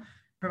Orlando.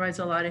 Provides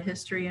a lot of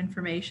history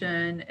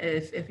information.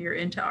 If you're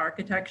into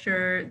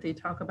architecture, they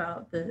talk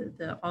about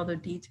all the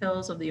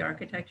details of the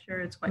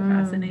architecture. It's quite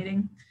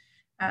fascinating.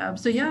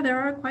 So yeah, there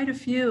are quite a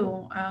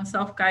few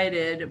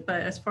self-guided,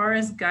 but as far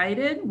as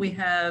guided, we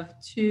have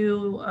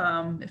 2,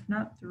 if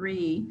not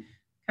 3,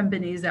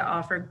 companies that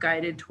offer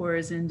guided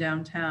tours in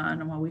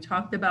downtown. And when we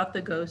talked about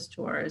the ghost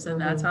tours, and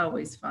that's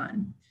always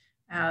fun.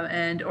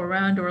 And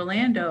Around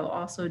Orlando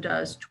also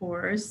does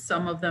tours.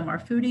 Some of them are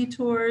foodie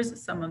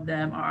tours, some of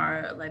them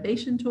are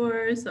libation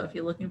tours. So if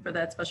you're looking for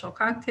that special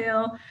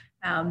cocktail,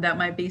 that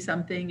might be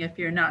something. If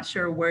you're not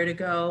sure where to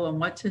go and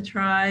what to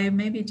try,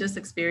 maybe just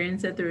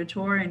experience it through a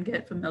tour and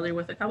get familiar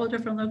with a couple of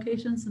different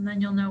locations, and then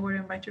you'll know where to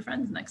invite your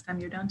friends next time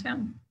you're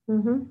downtown.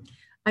 Mm-hmm.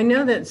 I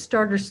know that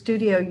Starter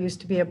Studio used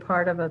to be a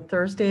part of a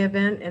Thursday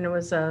event, and it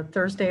was a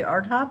Thursday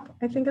art hop,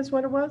 I think is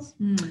what it was.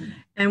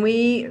 And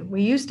we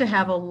used to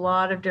have a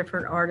lot of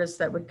different artists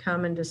that would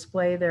come and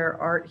display their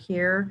art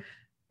here.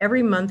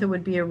 Every month it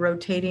would be a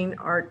rotating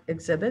art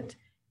exhibit,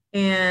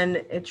 and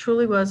it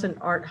truly was an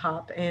art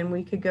hop. And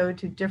we could go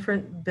to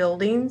different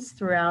buildings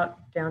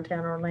throughout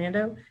downtown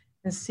Orlando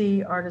and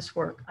see artists'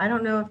 work. I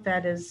don't know if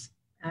that is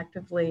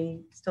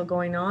actively still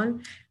going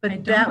on,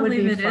 but that would be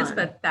fun. I don't believe it is,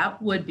 but that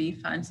would be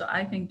fun. So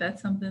I think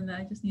that's something that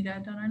I just need to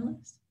add on our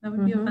list. That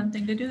would be a fun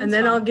thing to do. And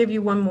then I'll give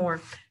you one more.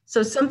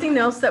 So something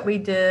else that we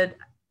did,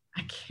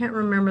 I can't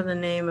remember the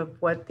name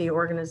of what the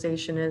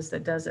organization is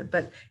that does it,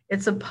 but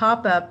it's a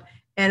pop-up,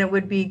 and it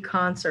would be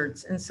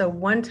concerts. And so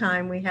one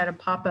time we had a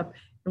pop-up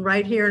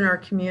right here in our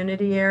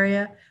community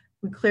area.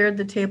 We cleared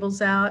the tables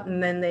out,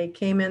 and then they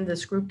came in,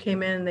 this group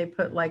came in, and they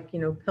put, like, you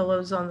know,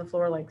 pillows on the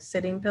floor, like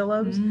sitting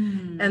pillows.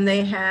 And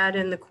they had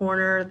in the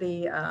corner,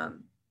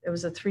 it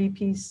was a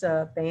 3-piece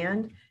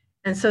band.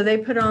 And so they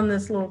put on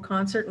this little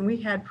concert, and we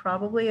had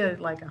probably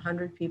like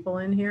 100 people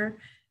in here.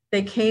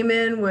 They came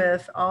in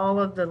with all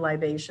of the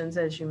libations,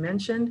 as you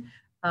mentioned,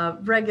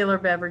 regular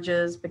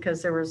beverages,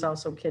 because there was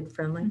also kid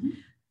friendly.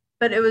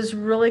 But it was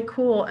really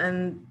cool,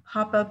 and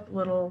pop-up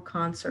little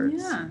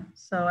concerts. Yeah.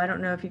 So I don't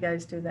know if you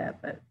guys do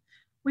that, but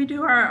we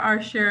do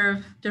our share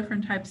of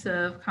different types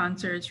of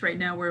concerts. Right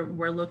now,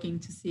 we're looking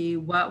to see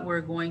what we're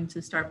going to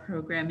start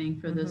programming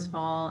for this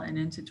fall and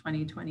into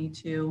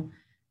 2022.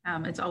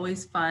 It's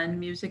always fun.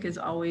 Music is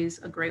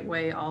always a great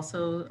way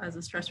also as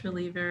a stress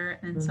reliever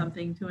and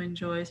something to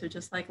enjoy. So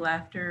just like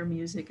laughter,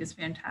 music is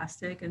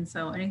fantastic. And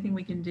so anything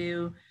we can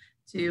do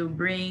to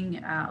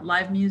bring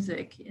live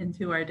music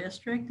into our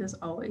district is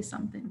always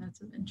something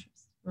that's of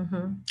interest.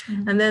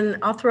 And then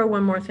I'll throw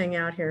one more thing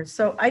out here.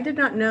 So I did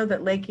not know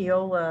that Lake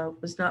Eola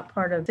was not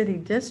part of city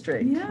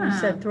district. Yeah. You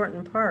said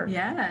Thornton Park.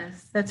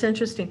 Yes. That's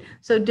interesting.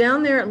 So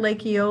down there at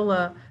Lake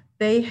Eola,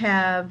 they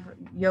have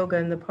yoga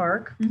in the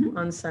park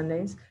on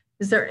Sundays.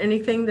 Is there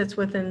anything that's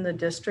within the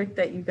district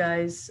that you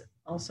guys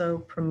also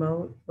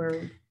promote?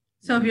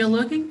 So if you're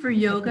looking for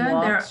yoga,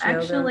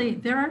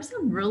 there are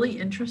some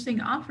really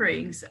interesting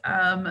offerings.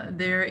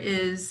 There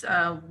is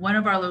one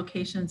of our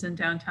locations in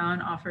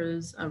downtown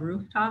offers a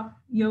rooftop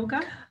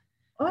yoga.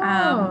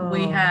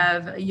 We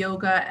have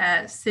yoga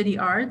at City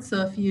Arts.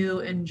 So if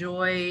you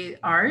enjoy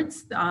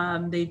arts,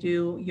 they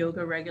do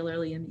yoga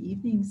regularly in the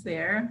evenings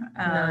there.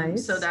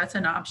 Nice. So that's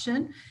an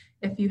option.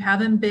 If you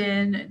haven't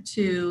been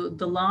to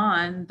the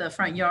lawn, the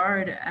front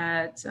yard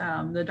at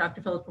the Dr.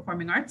 Phillips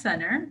Performing Arts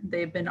Center,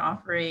 they've been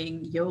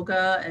offering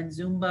yoga and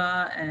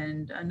Zumba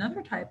and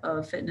another type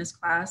of fitness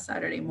class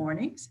Saturday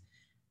mornings.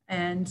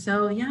 And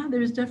so, yeah,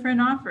 there's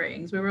different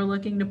offerings. We were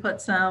looking to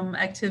put some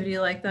activity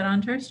like that on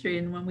Church Street.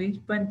 And when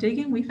we went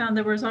digging, we found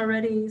there was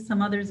already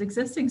some others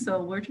existing.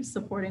 So we're just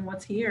supporting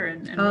what's here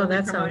and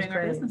really promoting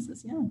our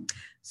businesses. Yeah.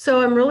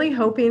 So I'm really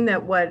hoping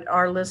that what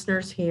our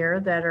listeners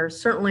hear, that are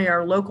certainly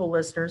our local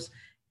listeners,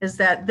 is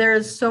that there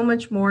is so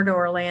much more to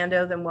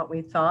Orlando than what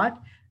we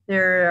thought.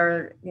 There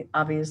are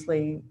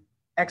obviously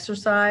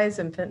exercise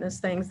and fitness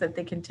things that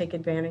they can take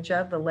advantage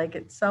of. The lake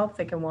itself,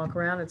 they can walk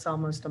around. It's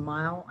almost a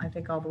mile, I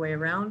think, all the way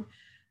around.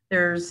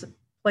 There's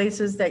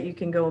places that you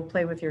can go and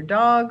play with your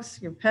dogs,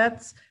 your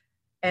pets,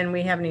 and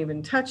we haven't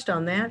even touched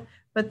on that.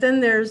 But then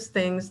there's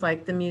things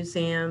like the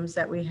museums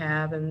that we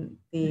have and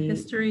the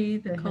history,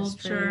 the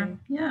culture.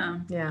 Yeah.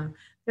 Yeah.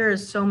 There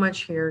is so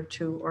much here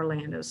to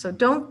Orlando. So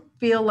don't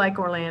feel like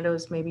Orlando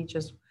is maybe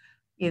just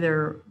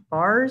either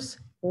bars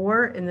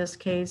or, in this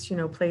case, you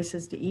know,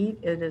 places to eat.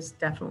 It is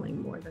definitely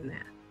more than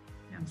that.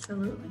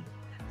 Absolutely.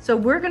 So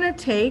we're going to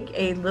take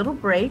a little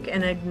break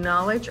and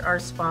acknowledge our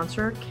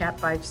sponsor, Cat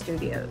 5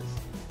 Studios.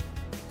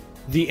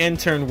 The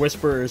Intern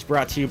Whisperer is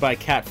brought to you by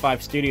Cat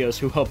 5 Studios,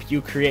 who help you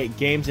create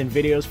games and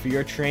videos for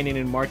your training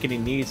and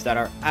marketing needs that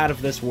are out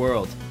of this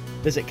world.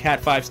 Visit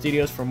Cat 5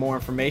 Studios for more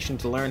information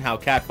to learn how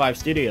Cat 5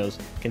 Studios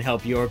can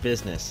help your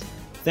business.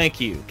 Thank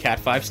you, Cat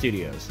 5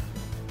 Studios.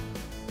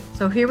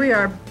 So here we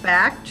are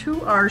back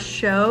to our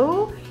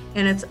show,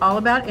 and it's all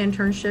about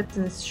internships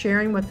and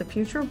sharing what the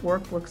future of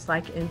work looks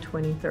like in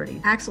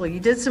 2030. Axel, you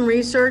did some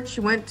research.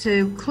 You went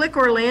to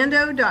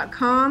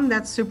clickorlando.com.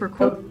 That's super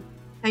cool.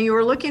 And you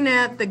were looking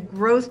at the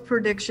growth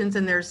predictions,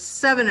 and there's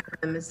 7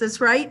 of them. Is this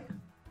right?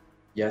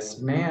 Yes,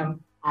 ma'am.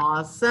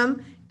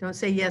 Awesome. Don't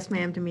say yes,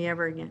 ma'am, to me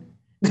ever again.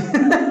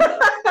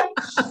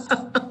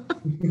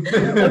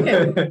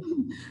 Okay.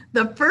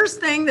 The first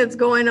thing that's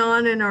going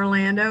on in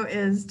Orlando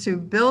is to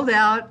build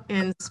out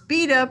and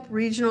speed up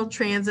regional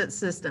transit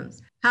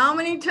systems. How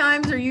many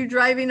times are you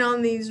driving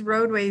on these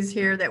roadways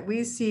here that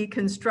we see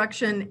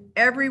construction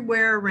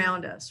everywhere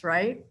around us,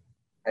 right?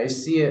 I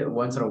see it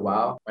once in a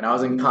while. When I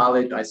was in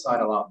college, I saw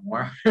it a lot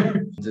more.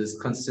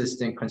 Just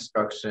consistent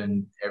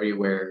construction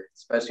everywhere,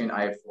 especially in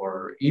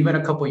I-4. Even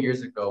a couple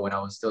years ago, when I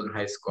was still in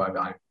high school,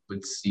 I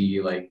would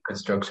see like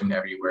construction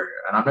everywhere.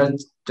 And I'm not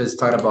just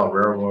talking about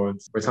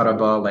railroads. We're talking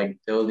about like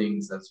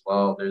buildings as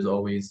well. There's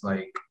always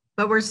like.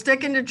 But we're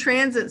sticking to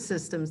transit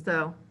systems,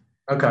 though.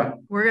 Okay.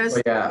 We're gonna.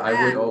 So yeah,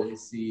 I would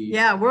always see.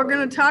 Yeah, we're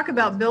gonna talk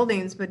about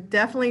buildings, but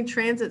definitely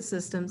transit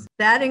systems.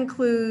 That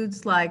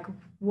includes like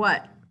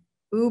what?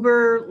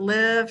 Uber,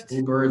 Lyft,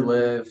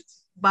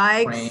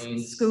 bikes,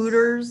 trains,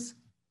 scooters,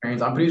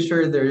 trains. I'm pretty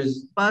sure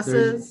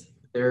buses.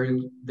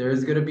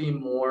 There's gonna be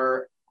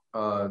more.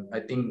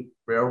 I think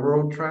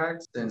railroad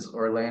tracks since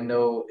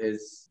Orlando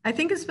is. I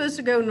think it's supposed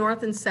to go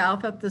north and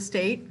south up the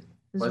state.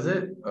 Was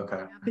it?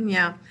 Okay.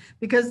 Yeah,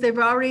 because their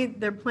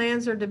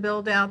plans are to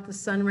build out the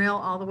Sunrail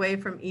all the way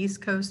from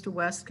East Coast to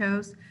West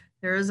Coast.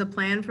 There is a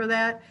plan for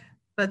that,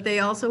 but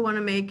they also want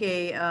to make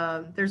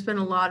there's been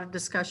a lot of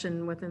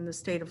discussion within the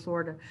state of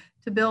Florida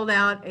to build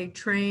out a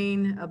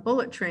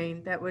bullet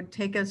train that would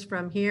take us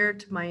from here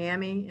to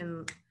Miami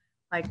in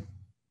like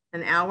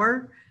an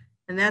hour.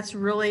 And that's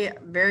really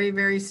very,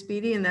 very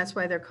speedy. And that's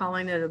why they're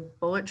calling it a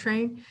bullet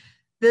train.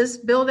 This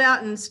build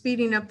out and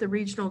speeding up the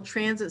regional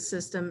transit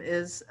system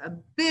is a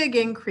big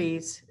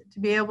increase to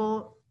be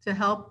able to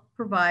help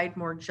provide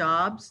more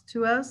jobs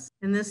to us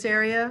in this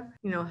area,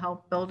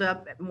 help build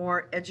up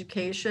more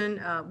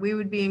education. We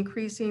would be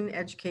increasing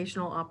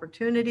educational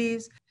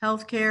opportunities,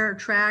 healthcare,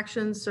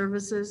 attractions,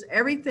 services,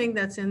 everything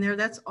that's in there.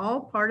 That's all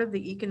part of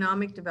the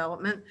economic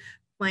development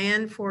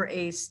plan for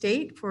a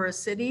state, for a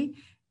city,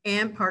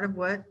 and part of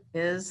what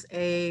is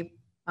a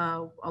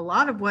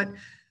lot of what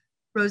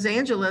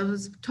Rosangela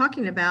was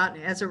talking about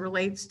as it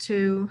relates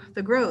to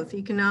the growth.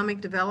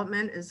 Economic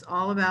development is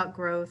all about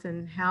growth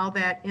and how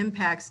that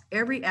impacts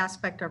every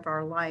aspect of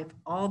our life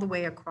all the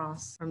way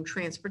across, from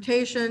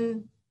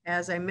transportation,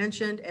 as I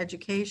mentioned,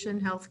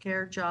 education,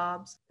 healthcare,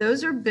 jobs.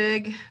 Those are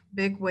big,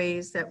 big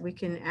ways that we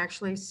can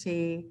actually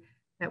see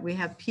that we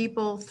have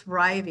people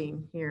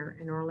thriving here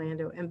in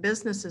Orlando and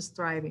businesses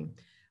thriving.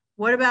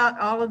 What about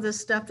all of this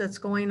stuff that's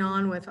going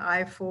on with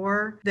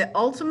I-4? The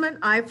ultimate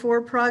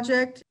I-4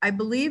 project, I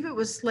believe it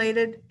was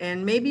slated,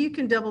 and maybe you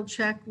can double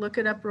check, look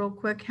it up real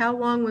quick. How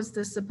long was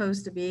this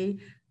supposed to be?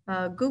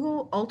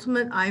 Google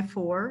ultimate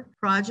I-4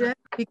 project,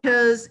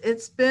 because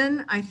it's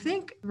been, I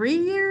think, 3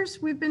 years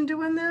we've been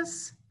doing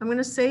this. I'm going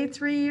to say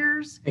 3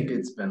 years. I think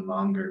it's been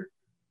longer.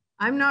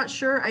 I'm not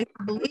sure. I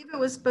believe it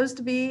was supposed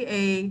to be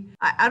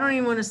I don't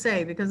even want to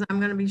say because I'm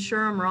going to be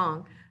sure I'm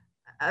wrong.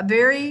 A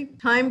very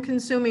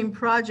time-consuming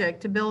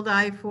project to build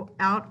out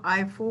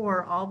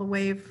I-4 all the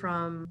way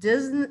from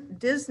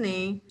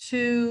Disney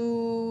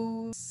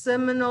to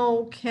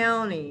Seminole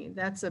County.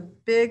 That's a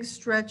big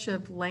stretch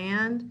of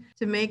land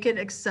to make it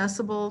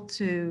accessible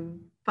to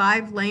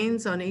 5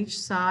 lanes on each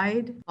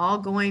side, all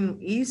going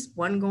east,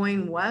 one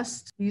going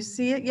west. Do you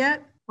see it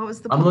yet? What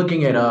was the? I'm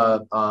looking it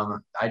up.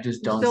 I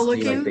just don't still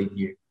see like the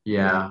year.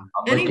 Yeah.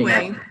 I'm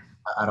anyway.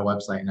 At a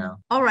website now.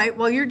 All right,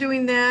 while you're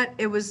doing that,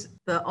 it was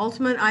the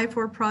ultimate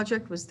I-4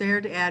 project was there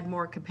to add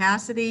more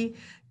capacity,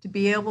 to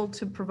be able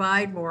to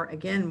provide more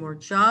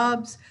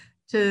jobs,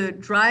 to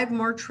drive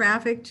more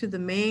traffic to the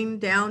main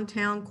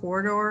downtown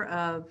corridor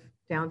of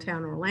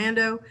downtown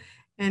Orlando,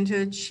 and to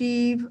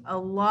achieve a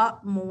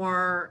lot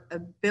more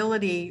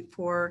ability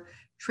for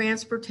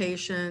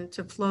transportation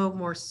to flow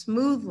more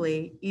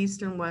smoothly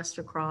east and west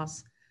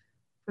across,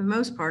 for the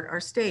most part, our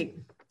state.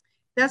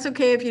 That's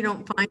okay if you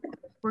don't find it.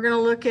 We're going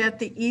to look at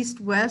the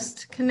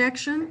east-west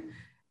connection,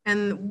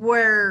 and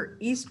where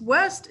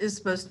east-west is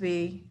supposed to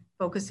be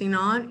focusing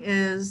on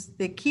is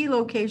the key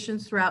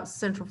locations throughout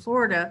Central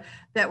Florida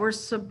that were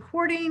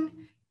supporting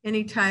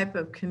any type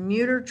of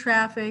commuter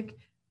traffic,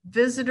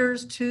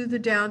 visitors to the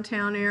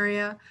downtown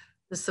area,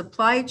 the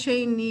supply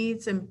chain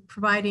needs, and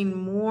providing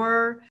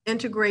more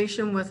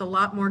integration with a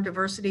lot more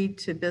diversity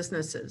to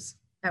businesses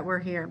that were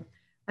here.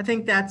 I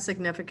think that's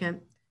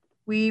significant.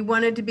 We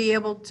wanted to be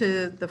able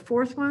to, the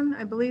fourth one,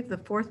 I believe, the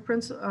fourth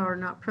principle, or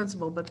not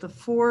principle, but the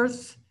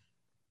fourth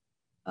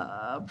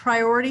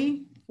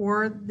priority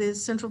for the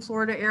Central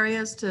Florida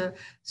areas to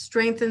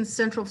strengthen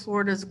Central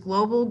Florida's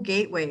global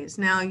gateways.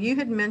 Now, you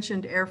had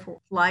mentioned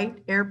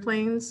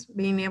airplanes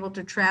being able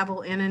to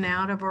travel in and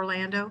out of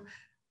Orlando.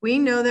 We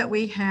know that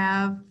we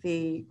have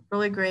the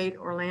really great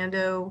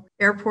Orlando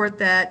airport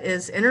that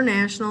is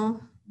international,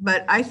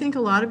 but I think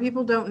a lot of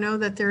people don't know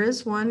that there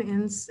is one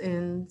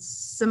in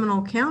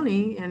Seminole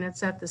County, and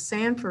it's at the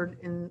Sanford,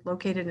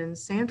 located in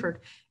Sanford,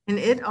 and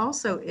it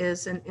also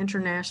is an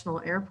international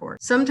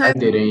airport. Sometimes I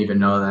didn't even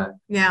know that.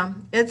 Yeah,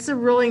 it's a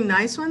really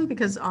nice one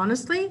because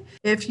honestly,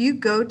 if you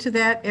go to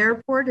that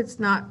airport, it's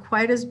not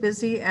quite as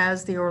busy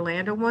as the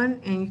Orlando one,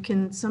 and you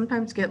can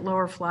sometimes get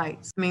lower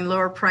flights. I mean,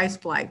 lower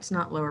priced flights,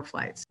 not lower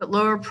flights, but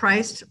lower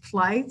priced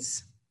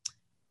flights.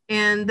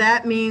 And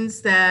that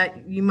means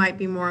that you might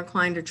be more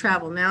inclined to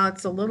travel. Now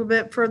it's a little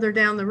bit further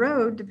down the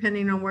road,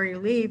 depending on where you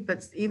leave,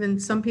 but even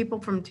some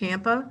people from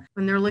Tampa,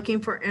 when they're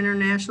looking for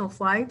international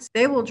flights,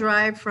 they will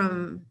drive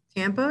from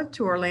Tampa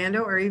to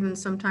Orlando, or even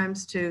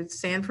sometimes to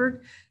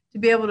Sanford, to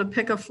be able to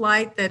pick a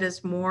flight that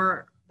is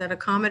more, that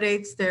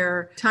accommodates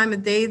their time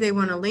of day they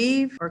want to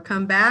leave or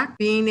come back,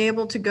 being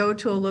able to go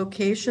to a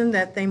location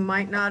that they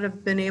might not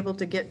have been able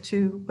to get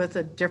to with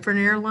a different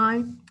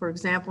airline. For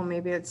example,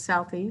 maybe it's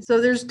Southeast.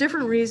 So there's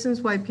different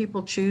reasons why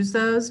people choose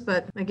those.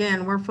 But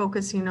again, we're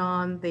focusing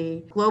on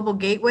the global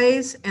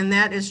gateways, and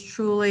that is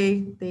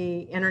truly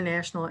the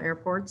international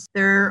airports.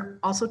 They're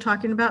also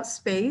talking about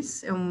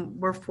space, and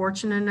we're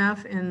fortunate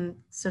enough in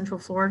Central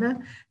Florida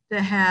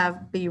to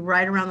be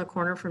right around the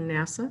corner from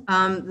NASA.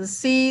 The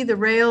sea, the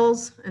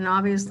rails, and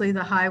obviously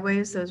the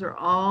highways, those are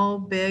all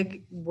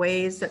big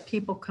ways that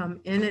people come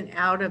in and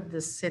out of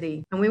the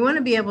city. And we want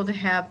to be able to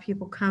have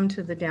people come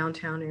to the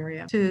downtown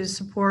area to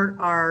support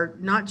our,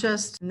 not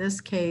just in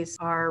this case,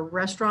 our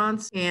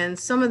restaurants and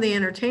some of the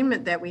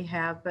entertainment that we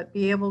have, but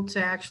be able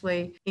to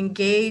actually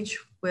engage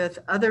with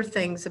other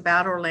things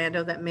about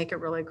Orlando that make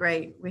it really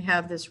great. We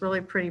have this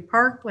really pretty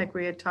park, like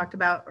we had talked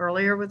about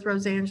earlier with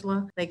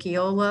Rosangela, Lake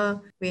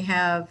Eola. We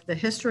have the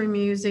History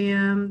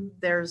Museum.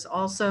 There's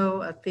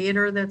also a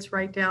theater that's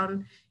right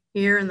down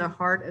here in the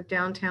heart of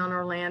downtown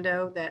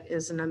Orlando. That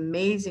is an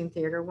amazing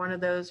theater, one of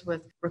those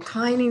with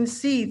reclining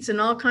seats and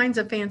all kinds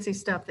of fancy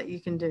stuff that you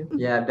can do.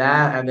 Yeah,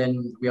 that, and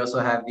then we also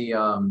have the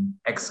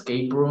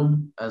escape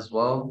room as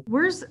well.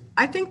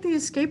 I think the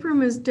escape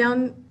room is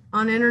down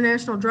on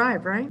International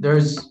Drive, right?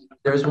 There's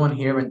one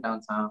here in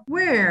downtown.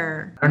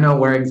 Where? I don't know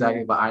where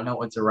exactly, but I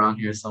know it's around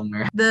here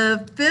somewhere.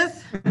 The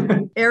fifth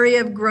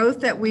area of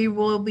growth that we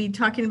will be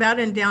talking about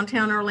in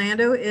downtown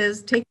Orlando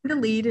is taking the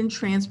lead in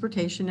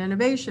transportation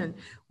innovation,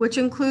 which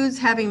includes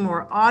having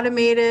more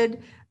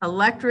automated,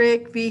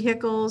 electric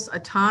vehicles,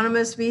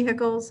 autonomous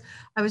vehicles.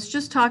 I was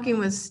just talking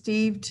with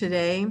Steve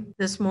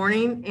this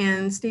morning,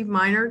 and Steve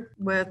Miner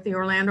with the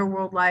Orlando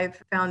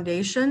Wildlife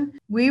Foundation.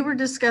 We were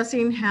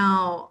discussing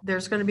how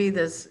there's going to be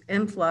this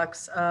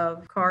influx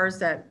of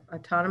cars,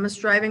 autonomous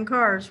driving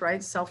cars,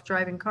 right?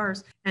 Self-driving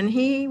cars. And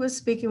he was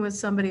speaking with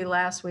somebody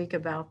last week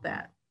about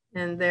that.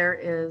 And there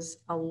is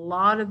a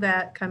lot of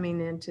that coming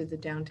into the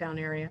downtown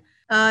area.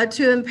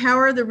 To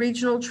empower the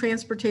Regional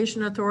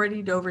Transportation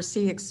Authority to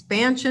oversee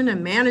expansion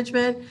and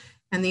management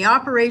and the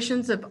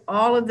operations of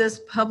all of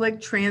this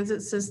public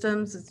transit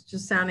systems. It's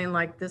just sounding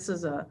like this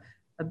is a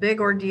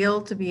big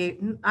ordeal to be,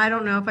 I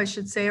don't know if I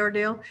should say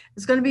ordeal.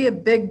 It's going to be a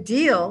big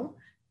deal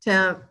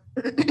to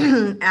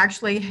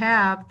actually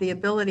have the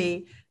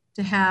ability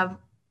to have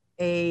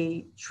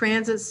a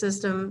transit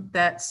system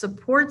that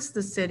supports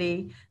the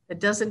city, that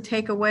doesn't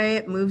take away,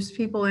 it moves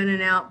people in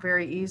and out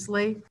very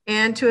easily,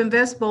 and to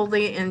invest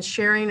boldly in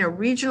sharing a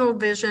regional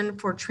vision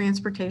for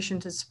transportation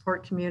to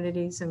support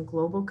communities and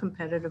global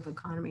competitive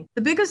economy.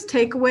 The biggest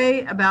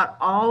takeaway about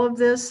all of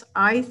this,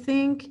 I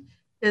think,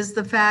 is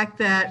the fact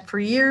that for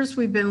years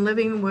we've been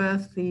living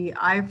with the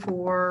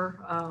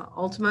I-4,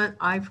 ultimate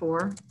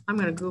I-4. I'm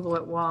going to Google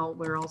it while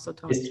we're also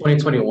talking. It's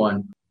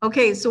 2021.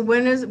 Okay, so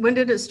when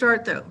did it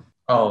start though?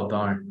 Oh,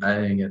 darn, I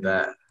didn't get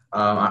that.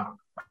 I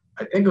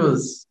think it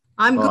was.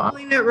 I'm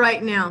Googling it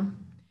right now.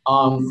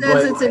 It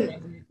says it's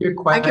in,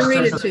 I can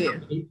read it to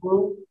you.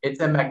 April,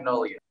 it's in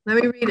Magnolia. Let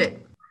me read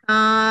it.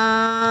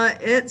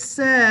 It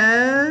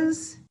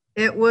says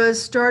it was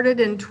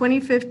started in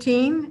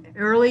 2015,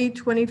 early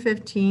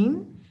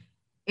 2015,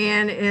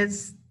 and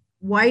it's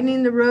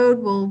widening the road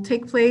will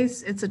take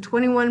place. It's a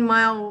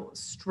 21-mile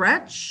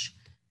stretch.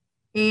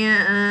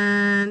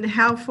 And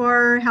how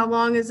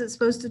long is it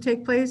supposed to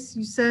take place?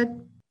 You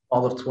said?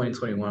 All of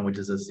 2021, which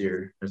is this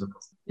year.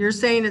 You're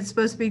saying it's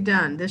supposed to be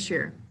done this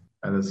year?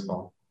 This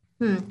fall.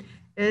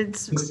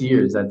 It's 6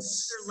 years.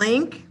 That's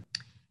link.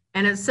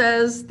 And it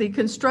says the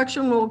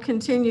construction will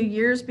continue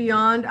years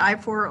beyond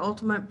I-4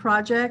 Ultimate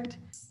Project.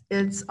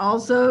 It's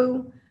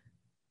also,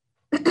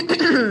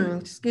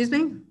 excuse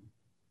me,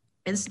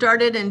 it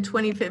started in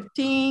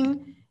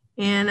 2015.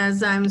 And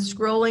as I'm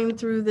scrolling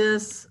through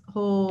this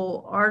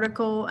whole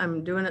article,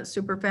 I'm doing it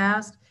super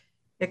fast.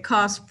 It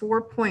costs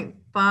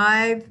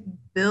 $4.5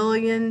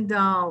 billion.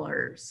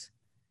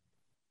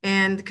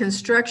 And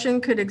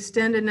construction could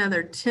extend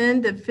another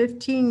 10 to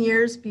 15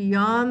 years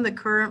beyond the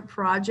current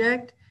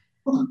project.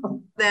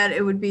 That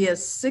it would be a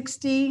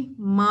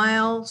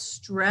 60-mile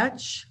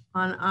stretch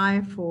on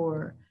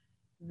I-4.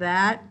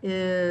 That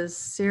is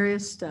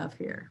serious stuff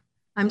here.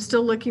 I'm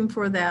still looking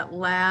for that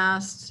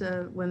last,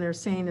 when they're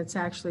saying it's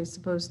actually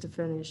supposed to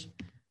finish.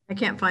 I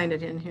can't find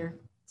it in here,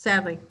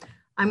 sadly.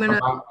 I'm going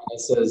to. It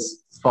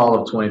says fall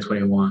of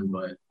 2021,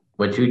 but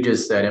what you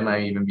just said, it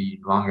might even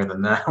be longer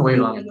than that, way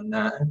longer than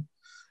that.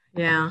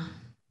 Yeah.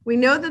 We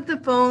know that the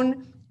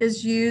phone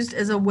is used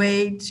as a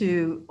way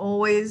to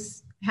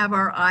always have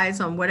our eyes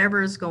on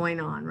whatever is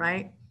going on,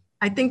 right?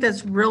 I think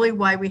that's really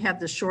why we have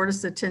the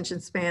shortest attention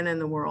span in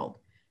the world,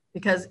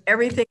 because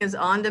everything is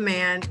on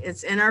demand.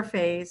 It's in our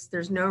face.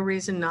 There's no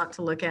reason not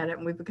to look at it.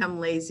 And we become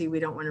lazy. We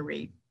don't want to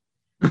read.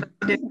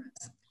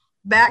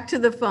 Back to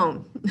the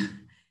phone.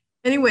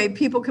 Anyway,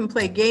 people can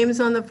play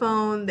games on the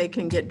phone. They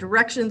can get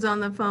directions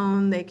on the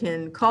phone. They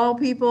can call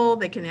people.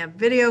 They can have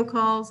video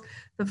calls.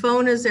 The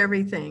phone is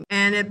everything,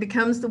 and it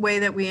becomes the way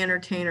that we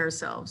entertain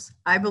ourselves.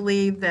 I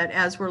believe that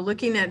as we're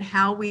looking at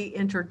how we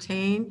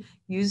entertain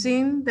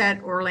using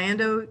that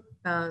Orlando,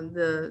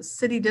 the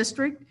city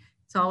district,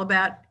 it's all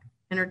about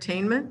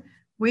entertainment.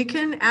 We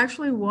can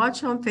actually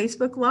watch on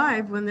Facebook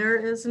Live when there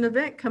is an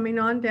event coming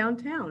on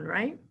downtown,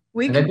 right?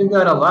 And I did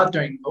that a lot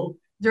during COVID.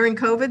 During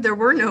COVID, there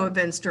were no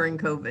events during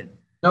COVID.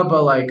 No,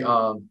 but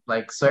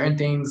like certain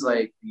things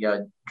like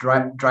the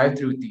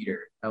drive-through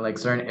theater at like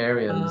certain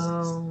areas.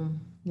 Oh,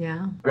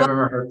 yeah. I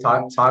remember her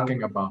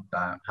talking about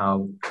that,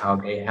 how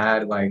they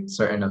had like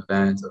certain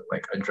events of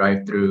like a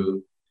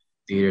drive-through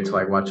theater to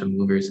like watch a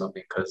movie or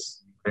something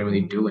because you couldn't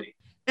really do anything.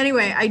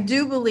 Anyway, I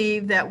do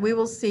believe that we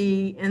will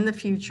see in the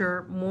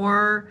future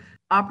more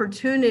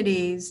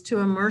opportunities to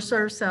immerse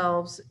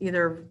ourselves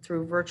either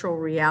through virtual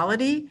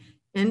reality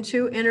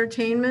into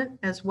entertainment,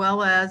 as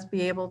well as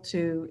be able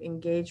to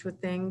engage with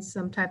things,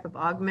 some type of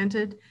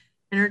augmented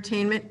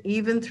entertainment,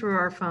 even through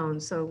our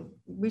phones. So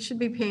we should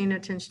be paying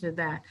attention to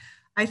that.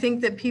 I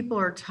think that people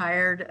are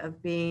tired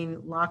of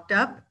being locked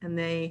up and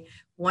they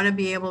want to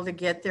be able to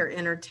get their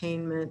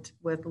entertainment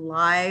with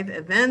live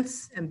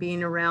events and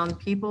being around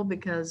people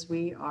because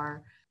we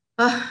are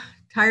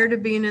tired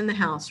of being in the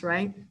house,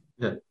 right?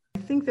 Yeah. I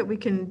think that we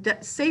can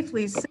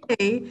safely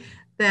say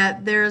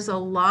that there's a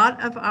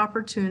lot of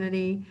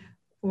opportunity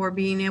for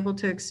being able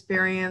to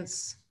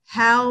experience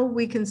how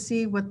we can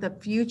see what the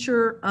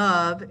future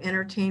of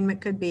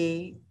entertainment could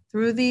be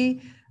through the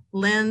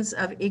lens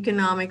of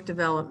economic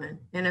development.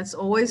 And it's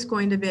always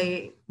going to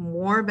be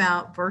more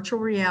about virtual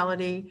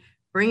reality,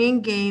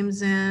 bringing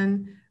games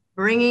in,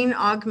 bringing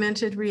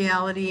augmented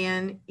reality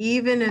in,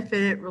 even if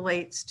it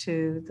relates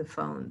to the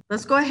phone.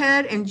 Let's go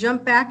ahead and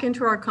jump back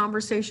into our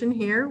conversation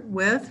here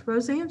with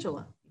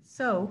Rosangela.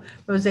 So,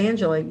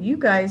 Rosangela, you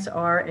guys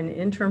are an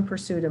intern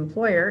pursued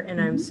employer,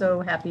 and I'm so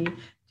happy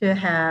to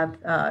have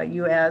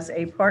you as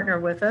a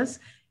partner with us.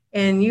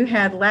 And you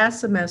had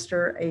last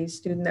semester a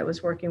student that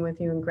was working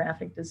with you in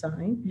graphic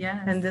design.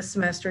 Yes. And this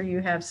semester you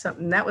have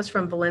something that was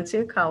from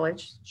Valencia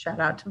College. Shout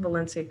out to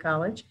Valencia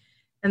College.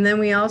 And then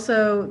we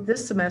also,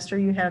 this semester,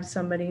 you have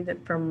somebody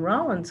that from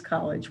Rollins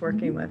College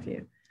working with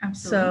you.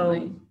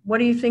 Absolutely. So what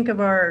do you think of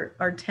our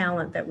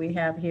talent that we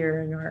have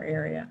here in our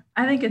area?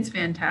 I think it's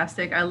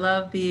fantastic. I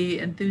love the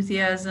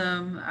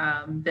enthusiasm,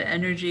 the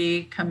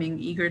energy, coming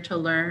eager to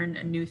learn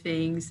new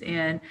things.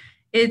 And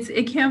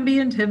it can be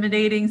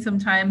intimidating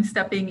sometimes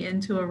stepping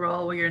into a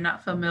role where you're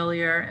not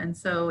familiar. And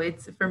so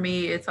for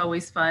me, it's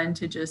always fun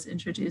to just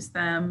introduce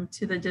them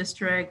to the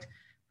district,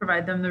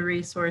 provide them the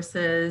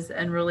resources,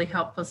 and really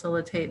help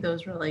facilitate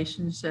those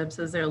relationships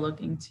as they're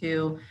looking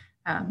to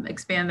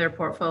expand their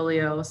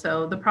portfolio.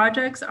 So the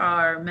projects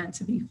are meant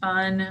to be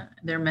fun.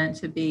 They're meant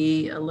to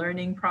be a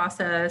learning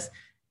process.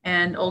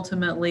 And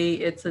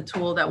ultimately, it's a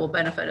tool that will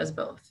benefit us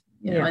both.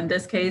 You know, in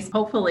this case,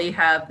 hopefully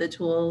have the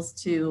tools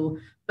to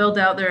build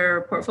out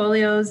their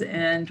portfolios.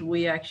 And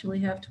we actually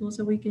have tools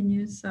that we can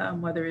use,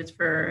 whether it's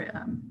for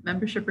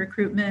membership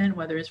recruitment,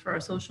 whether it's for our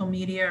social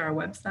media, our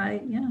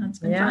website. Yeah, it's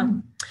been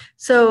fun.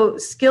 So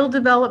skill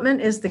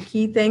development is the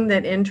key thing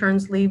that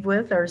interns leave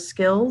with, are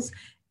skills.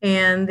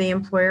 And the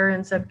employer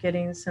ends up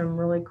getting some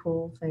really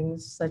cool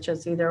things, such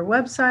as either a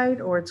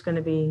website, or it's going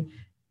to be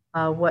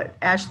what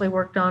Ashley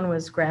worked on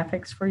was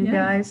graphics for you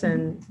guys.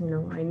 And, you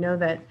know, I know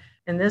that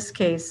in this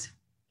case,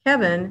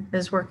 Kevin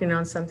is working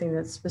on something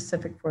that's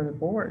specific for the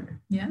board.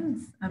 Yes,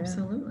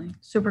 absolutely. Yeah.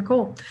 Super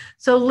cool.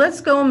 So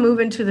let's go and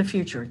move into the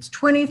future. It's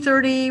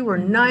 2030. We're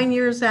 9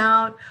 years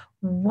out.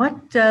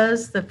 What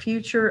does the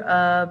future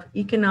of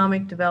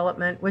economic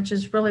development, which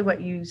is really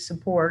what you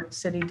support,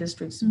 city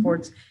district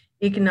supports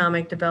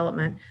economic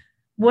development,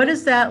 what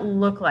does that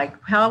look like?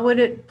 How would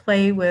it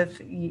play with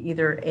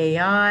either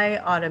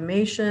AI,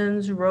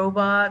 automations,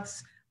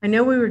 robots? I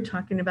know we were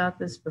talking about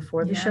this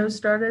before the show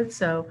started,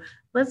 so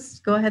let's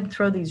go ahead and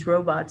throw these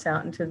robots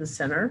out into the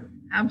center.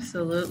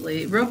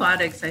 Absolutely.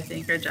 Robotics, I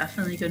think, are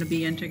definitely going to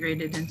be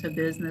integrated into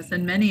business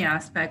in many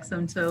aspects.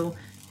 And so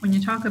when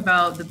you talk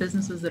about the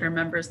businesses that are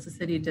members to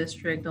City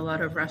District, a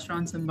lot of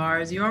restaurants and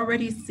bars, you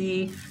already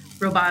see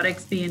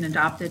robotics being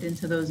adopted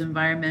into those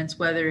environments,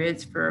 whether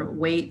it's for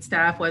wait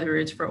staff, whether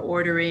it's for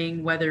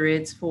ordering, whether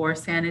it's for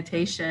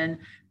sanitation.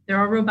 There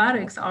are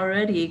robotics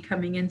already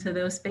coming into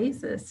those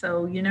spaces.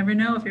 So you never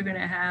know if you're going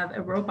to have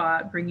a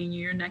robot bringing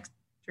you your next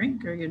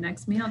drink or your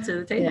next meal to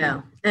the table.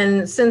 Yeah.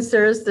 And since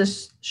there is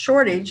this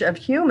shortage of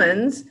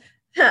humans,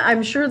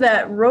 I'm sure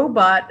that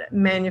robot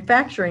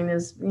manufacturing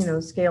is, you know,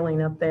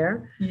 scaling up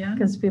there. Yeah.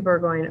 Because people are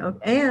going, oh,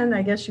 and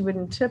I guess you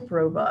wouldn't tip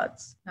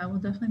robots. That will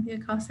definitely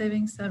be a cost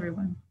savings to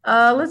everyone.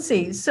 Let's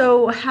see.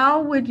 So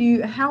how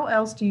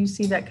else do you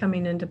see that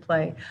coming into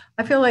play?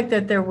 I feel like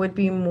that there would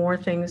be more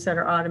things that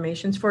are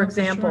automations. For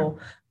example,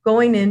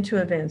 going into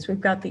events.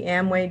 We've got the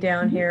Amway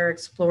down here,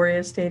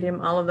 Exploria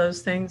Stadium, all of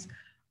those things.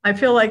 I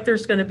feel like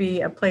there's going to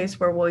be a place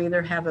where we'll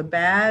either have a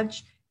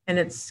badge and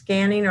it's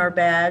scanning our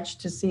badge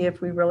to see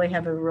if we really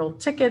have a real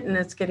ticket, and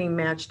it's getting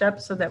matched up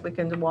so that we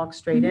can walk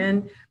straight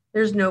in.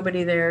 There's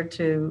nobody there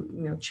to,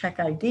 you know, check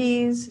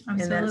IDs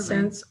in that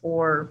sense,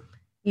 or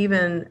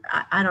even,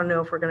 I don't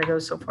know if we're going to go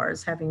so far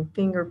as having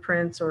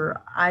fingerprints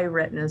or eye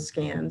retina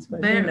scans,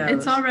 but who knows?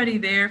 It's already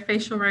there.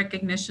 Facial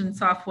recognition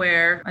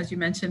software, as you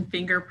mentioned,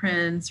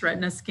 fingerprints,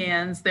 retina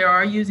scans. They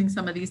are using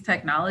some of these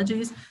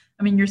technologies.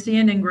 I mean, you're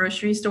seeing in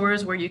grocery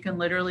stores where you can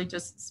literally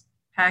just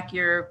pack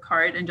your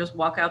cart and just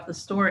walk out the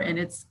store, and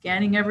it's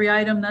scanning every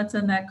item that's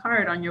in that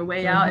cart on your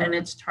way out, and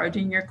it's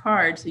charging your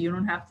card, so you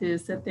don't have to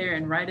sit there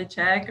and write a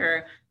check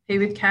or pay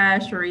with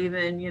cash or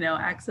even, you know,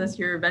 access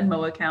your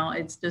Venmo account.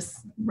 It's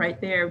just right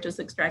there,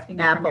 just extracting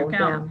it from your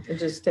account. Yeah, it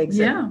just takes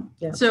it.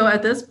 Yeah. So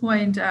at this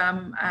point,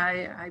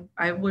 I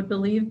would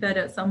believe that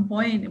at some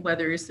point,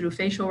 whether it's through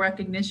facial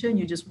recognition,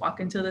 you just walk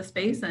into the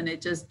space and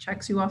it just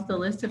checks you off the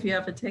list if you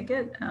have a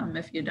ticket.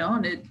 If you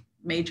don't, it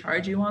may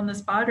charge you on the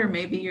spot, or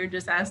maybe you're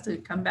just asked to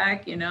come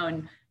back, you know,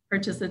 and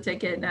purchase the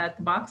ticket at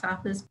the box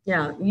office.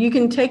 Yeah, you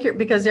can take it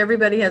because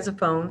everybody has a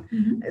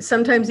phone.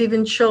 Sometimes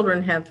even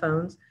children have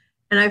phones.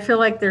 And I feel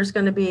like there's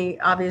going to be,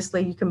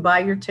 obviously, you can buy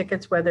your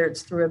tickets, whether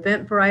it's through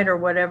Eventbrite or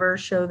whatever,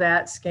 show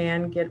that,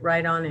 scan, get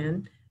right on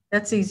in.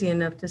 That's easy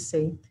enough to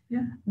see.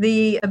 Yeah.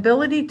 The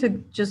ability to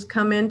just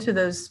come into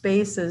those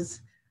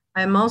spaces,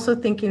 I'm also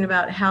thinking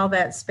about how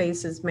that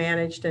space is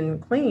managed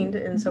and cleaned.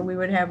 And so we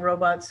would have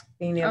robots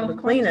being able to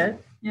clean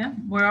it. Yeah,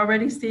 we're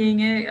already seeing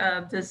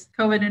it. This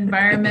COVID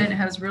environment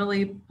has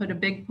really put a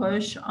big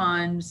push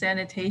on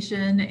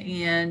sanitation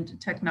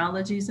and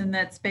technologies in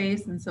that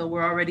space. And so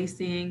we're already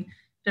seeing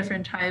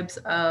different types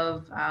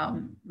of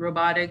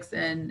robotics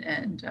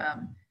and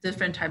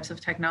different types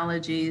of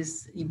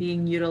technologies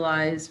being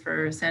utilized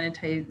for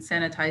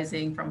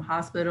sanitizing from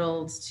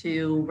hospitals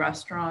to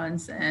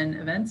restaurants and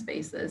event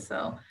spaces.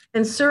 So,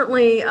 and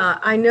certainly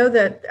I know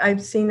that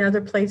I've seen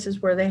other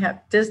places where they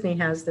have, Disney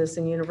has this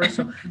in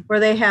Universal, where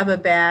they have a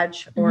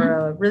badge or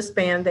a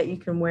wristband that you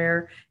can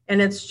wear,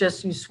 and it's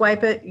just, you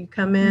swipe it, you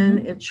come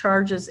in, it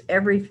charges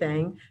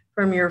everything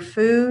from your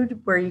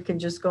food, where you can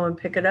just go and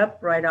pick it up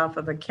right off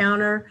of a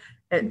counter.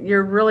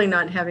 You're really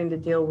not having to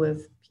deal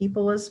with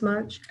people as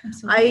much.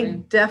 Absolutely. I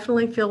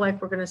definitely feel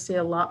like we're going to see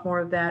a lot more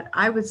of that.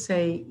 I would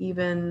say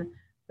even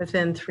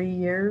within 3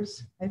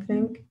 years, I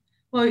think.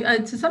 Well,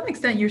 to some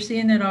extent, you're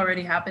seeing it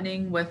already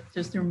happening with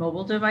just through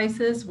mobile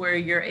devices, where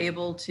you're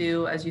able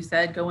to, as you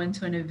said, go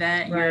into an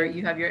event,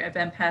 you have your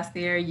event pass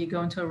there, you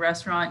go into a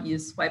restaurant, you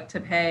swipe to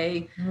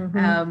pay,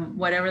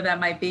 whatever that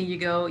might be, you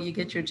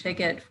get your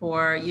ticket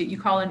for, you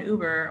call an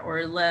Uber or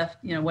Lyft,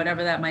 you know,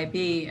 whatever that might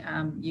be,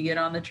 you get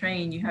on the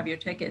train, you have your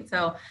ticket.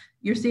 So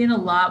you're seeing a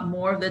lot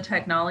more of the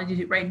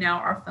technology. Right now,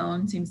 our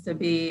phone seems to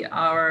be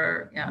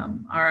our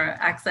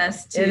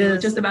access to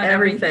just about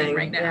everything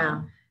right now.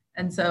 Yeah.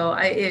 And so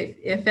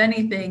if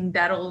anything,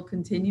 that'll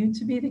continue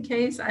to be the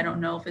case. I don't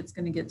know if it's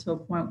going to get to a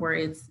point where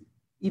it's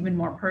even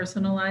more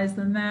personalized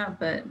than that,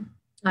 but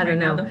I don't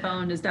know. The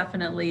phone is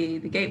definitely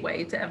the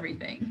gateway to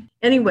everything.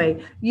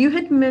 Anyway, you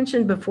had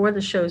mentioned before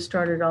the show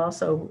started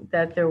also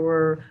that there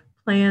were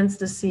plans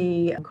to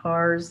see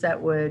cars that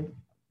were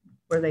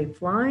they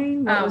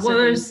flying? Well,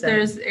 there's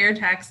air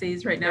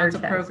taxis right now. It's a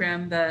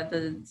program that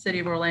the city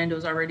of Orlando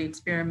is already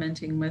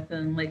experimenting with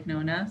in Lake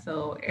Nona.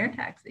 So air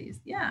taxis,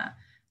 yeah.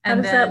 How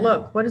does that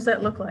look? What does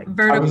that look like?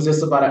 I was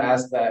just about to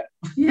ask that.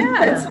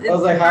 Yeah, it's I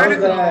was like, how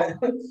is that?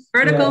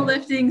 Vertical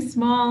lifting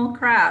small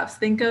crafts.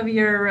 Think of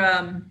your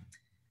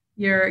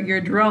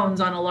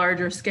drones on a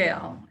larger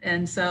scale.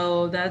 And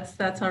so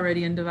that's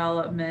already in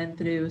development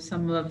through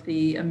some of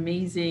the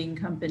amazing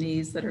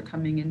companies that are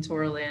coming into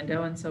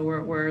Orlando. And so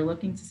we're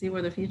looking to see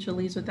where the future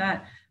leads with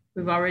that.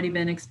 We've already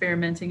been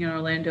experimenting in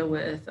Orlando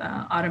with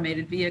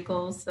automated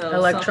vehicles. So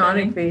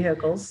electronic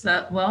vehicles.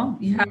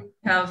 You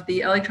have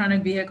the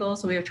electronic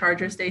vehicles. So we have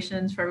charger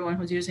stations for everyone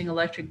who's using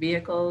electric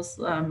vehicles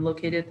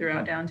located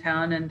throughout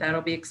downtown, and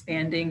that'll be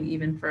expanding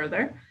even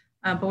further.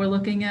 But we're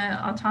looking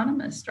at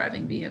autonomous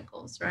driving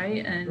vehicles,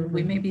 right? And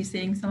we may be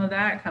seeing some of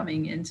that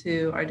coming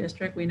into our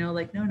district. We know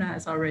Lake Nona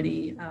has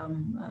already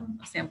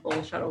a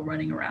sample shuttle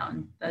running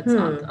around that's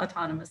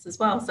autonomous as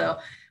well. So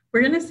we're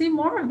going to see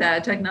more of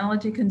that.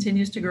 Technology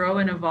continues to grow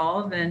and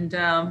evolve. And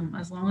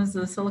as long as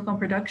the silicone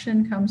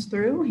production comes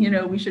through, you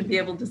know, we should be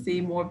able to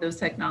see more of those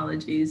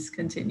technologies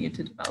continue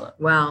to develop.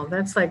 Wow,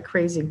 that's like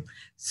crazy.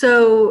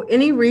 So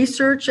any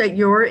research at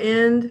your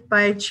end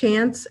by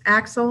chance,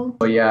 Axel?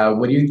 Oh, yeah.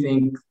 What do you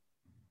think?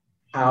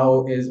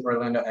 How is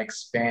Orlando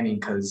expanding?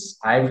 Because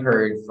I've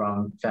heard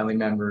from family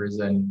members,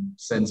 and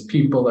since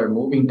people are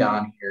moving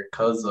down here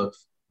because of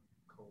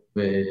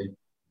COVID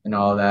and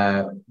all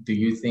that, do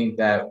you think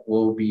that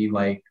will be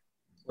like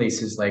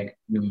places like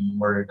New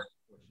York,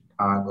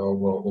 Chicago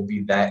will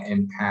be that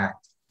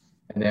impact,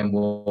 and then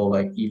will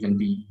like even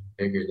be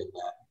bigger than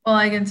that? Well,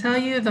 I can tell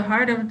you the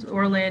heart of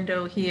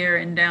Orlando here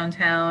in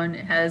downtown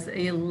has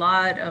a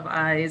lot of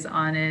eyes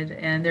on it,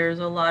 and there's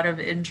a lot of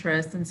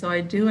interest. And so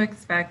I do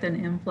expect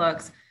an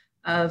influx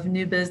of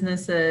new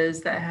businesses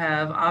that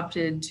have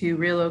opted to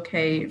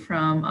relocate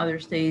from other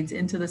states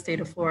into the state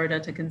of Florida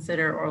to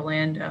consider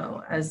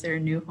Orlando as their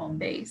new home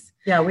base.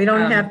 Yeah, we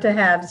don't have to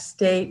have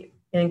state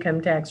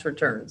income tax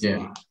returns.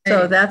 Yeah.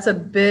 So that's a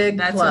big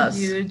plus. That's a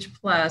huge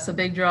plus, a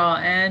big draw.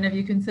 And if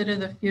you consider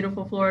the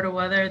beautiful Florida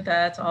weather,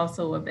 that's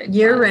also a big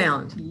year plus.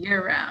 round.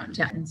 Year round.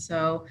 Yeah. And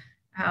so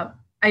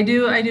I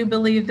do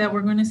believe that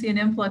we're going to see an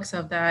influx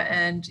of that.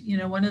 And, you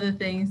know, one of the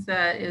things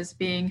that is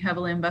being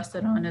heavily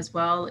invested on as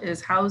well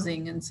is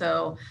housing. And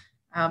so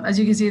as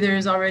you can see, there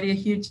is already a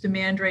huge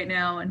demand right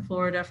now in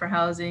Florida for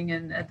housing.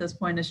 And at this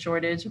point, a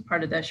shortage.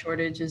 Part of that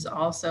shortage is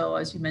also,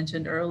 as you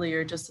mentioned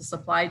earlier, just the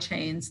supply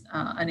chains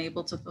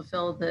unable to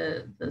fulfill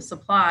the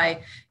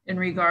supply in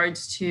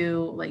regards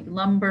to like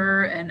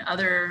lumber and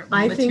other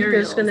materials. I think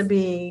there's going to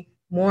be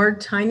more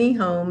tiny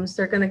homes.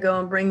 They're going to go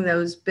and bring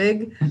those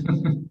big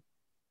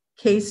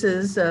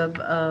cases of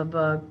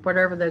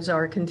whatever those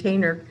are,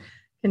 containers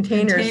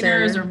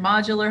or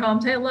modular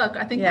homes. Hey, look,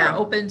 I think we're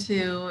open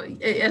to,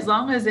 as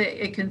long as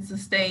it can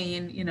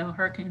sustain, you know,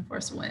 hurricane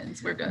force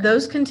winds, we're good.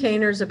 Those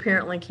containers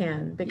apparently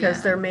can,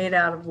 because they're made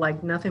out of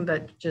like nothing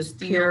but just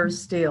pure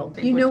steel.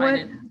 You know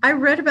what? I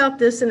read about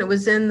this and it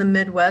was in the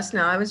Midwest.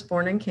 Now, I was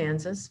born in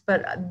Kansas,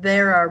 but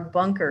there are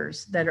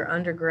bunkers that are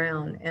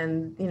underground,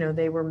 and, you know,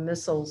 they were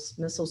missile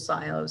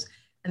silos,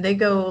 and they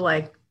go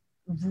like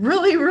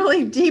really,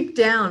 really deep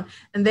down,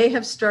 and they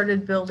have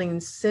started building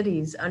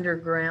cities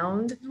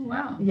underground. Oh,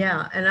 wow.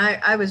 Yeah. And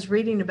I was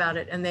reading about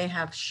it, and they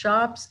have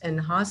shops and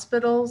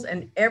hospitals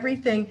and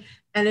everything,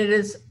 and it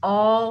is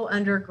all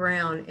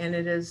underground, and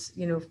it is,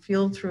 you know,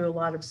 fueled through a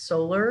lot of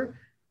solar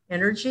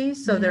energy.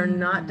 So they're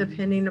not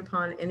depending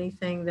upon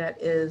anything that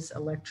is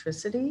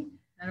electricity.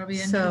 That'll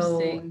be interesting.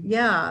 So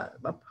yeah,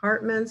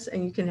 apartments,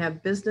 and you can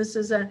have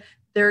businesses.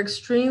 They're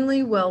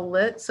extremely well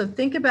lit. So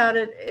think about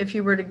it. If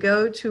you were to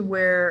go to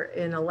where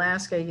in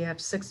Alaska, you have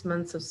 6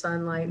 months of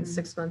sunlight and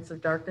 6 months of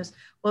darkness.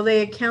 Well,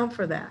 they account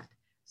for that.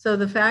 So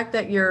the fact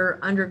that you're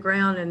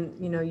underground and,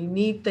 you know, you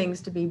need things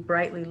to be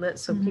brightly lit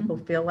so people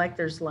feel like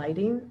there's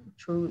lighting,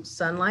 true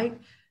sunlight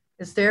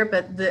is there,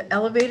 but the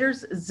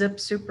elevators zip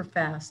super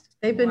fast.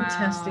 They've been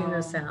testing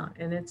this out,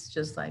 and it's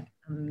just like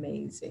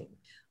amazing.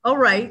 All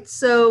right.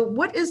 So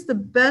what is the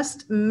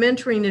best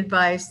mentoring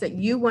advice that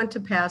you want to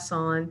pass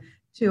on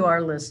to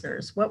our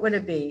listeners? What would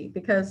it be?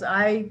 Because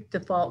I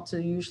default to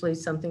usually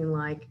something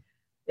like,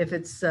 if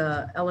it's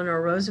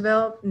Eleanor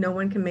Roosevelt, no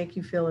one can make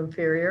you feel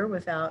inferior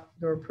without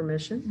your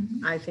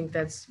permission. I think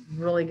that's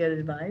really good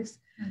advice.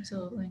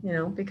 Absolutely. You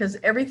know, because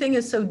everything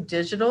is so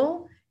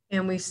digital,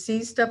 and we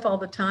see stuff all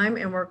the time,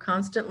 and we're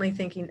constantly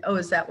thinking, oh,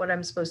 is that what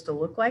I'm supposed to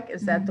look like?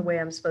 Is that the way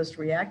I'm supposed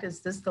to react?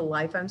 Is this the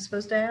life I'm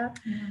supposed to have?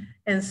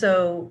 And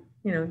so,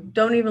 you know,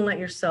 don't even let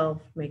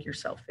yourself make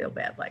yourself feel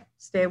bad. Like,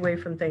 stay away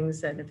from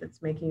things that if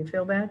it's making you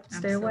feel bad,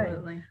 stay away.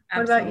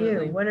 What about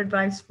you? What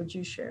advice would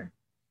you share?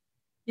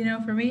 You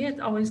know, for me,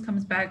 it always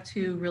comes back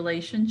to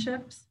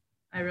relationships.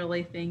 I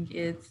really think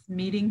it's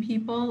meeting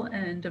people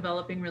and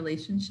developing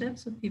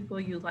relationships with people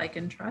you like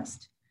and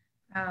trust.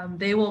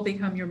 They will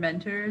become your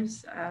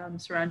mentors.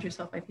 Surround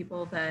yourself by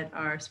people that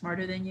are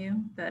smarter than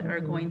you, that are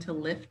going to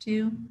lift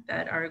you,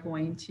 that are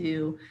going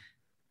to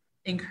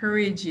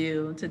encourage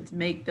you to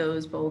make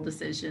those bold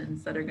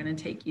decisions that are going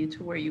to take you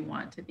to where you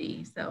want to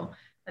be. So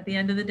at the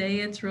end of the day,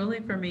 it's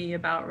really for me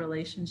about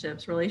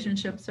relationships.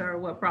 Relationships are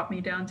what brought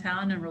me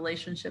downtown, and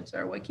relationships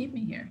are what keep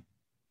me here.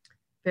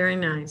 Very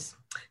nice.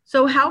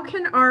 So how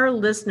can our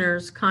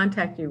listeners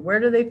contact you? Where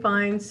do they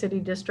find City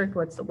District?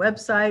 What's the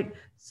website,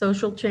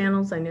 social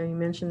channels? I know you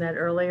mentioned that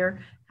earlier.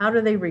 How do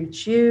they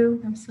reach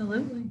you?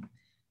 Absolutely.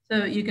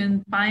 So you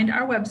can find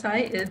our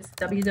website. It's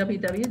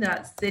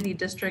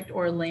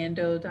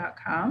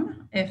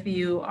www.citydistrictorlando.com. If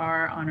you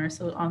are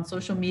on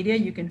social media,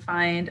 you can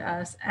find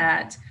us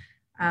at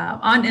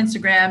on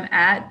Instagram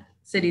at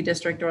City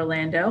District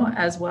Orlando,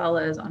 as well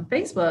as on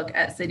Facebook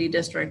at City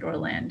District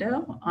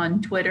Orlando,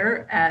 on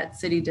Twitter at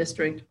City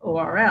District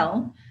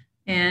ORL.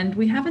 And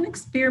we haven't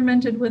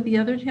experimented with the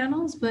other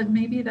channels, but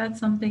maybe that's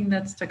something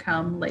that's to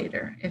come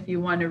later. If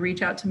you want to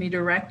reach out to me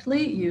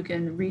directly, you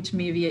can reach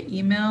me via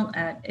email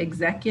at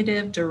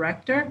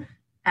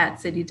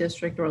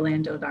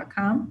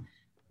executivedirector@citydistrictorlando.com,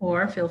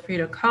 or feel free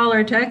to call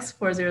or text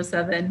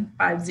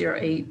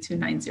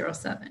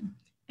 407-508-2907.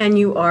 And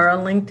you are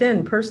on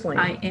LinkedIn personally?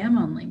 I am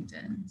on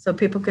LinkedIn. So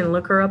people can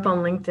look her up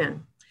on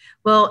LinkedIn.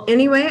 Well,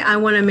 anyway, I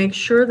want to make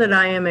sure that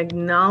I am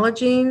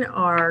acknowledging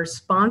our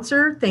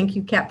sponsor. Thank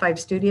you, Cat 5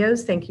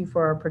 Studios. Thank you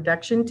for our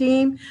production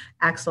team,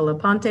 Axel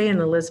Aponte and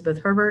Elizabeth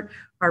Herbert,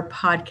 our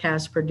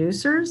podcast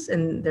producers.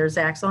 And there's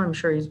Axel, I'm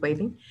sure he's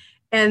waving.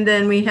 And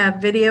then we have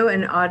video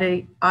and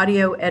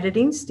audio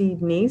editing, Steve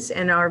Neese,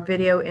 and our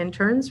video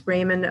interns,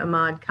 Raymond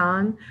Ahmad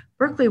Khan,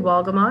 Berkeley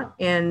Walgamot,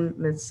 and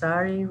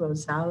Mitsari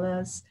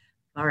Rosales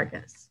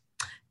Vargas.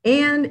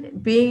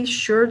 And be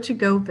sure to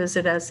go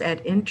visit us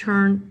at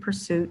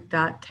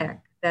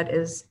internpursuit.tech. That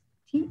is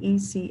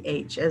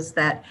TECH as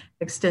that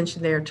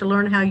extension there, to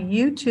learn how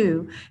you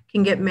too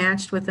can get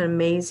matched with an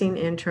amazing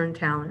intern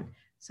talent.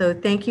 So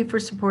thank you for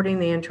supporting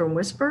the Intern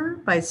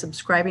Whisperer by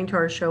subscribing to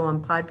our show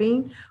on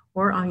Podbean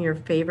or on your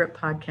favorite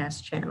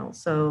podcast channel.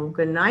 So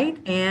good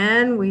night,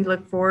 and we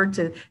look forward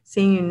to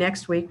seeing you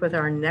next week with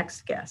our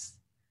next guest.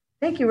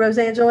 Thank you,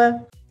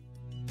 Rosangela.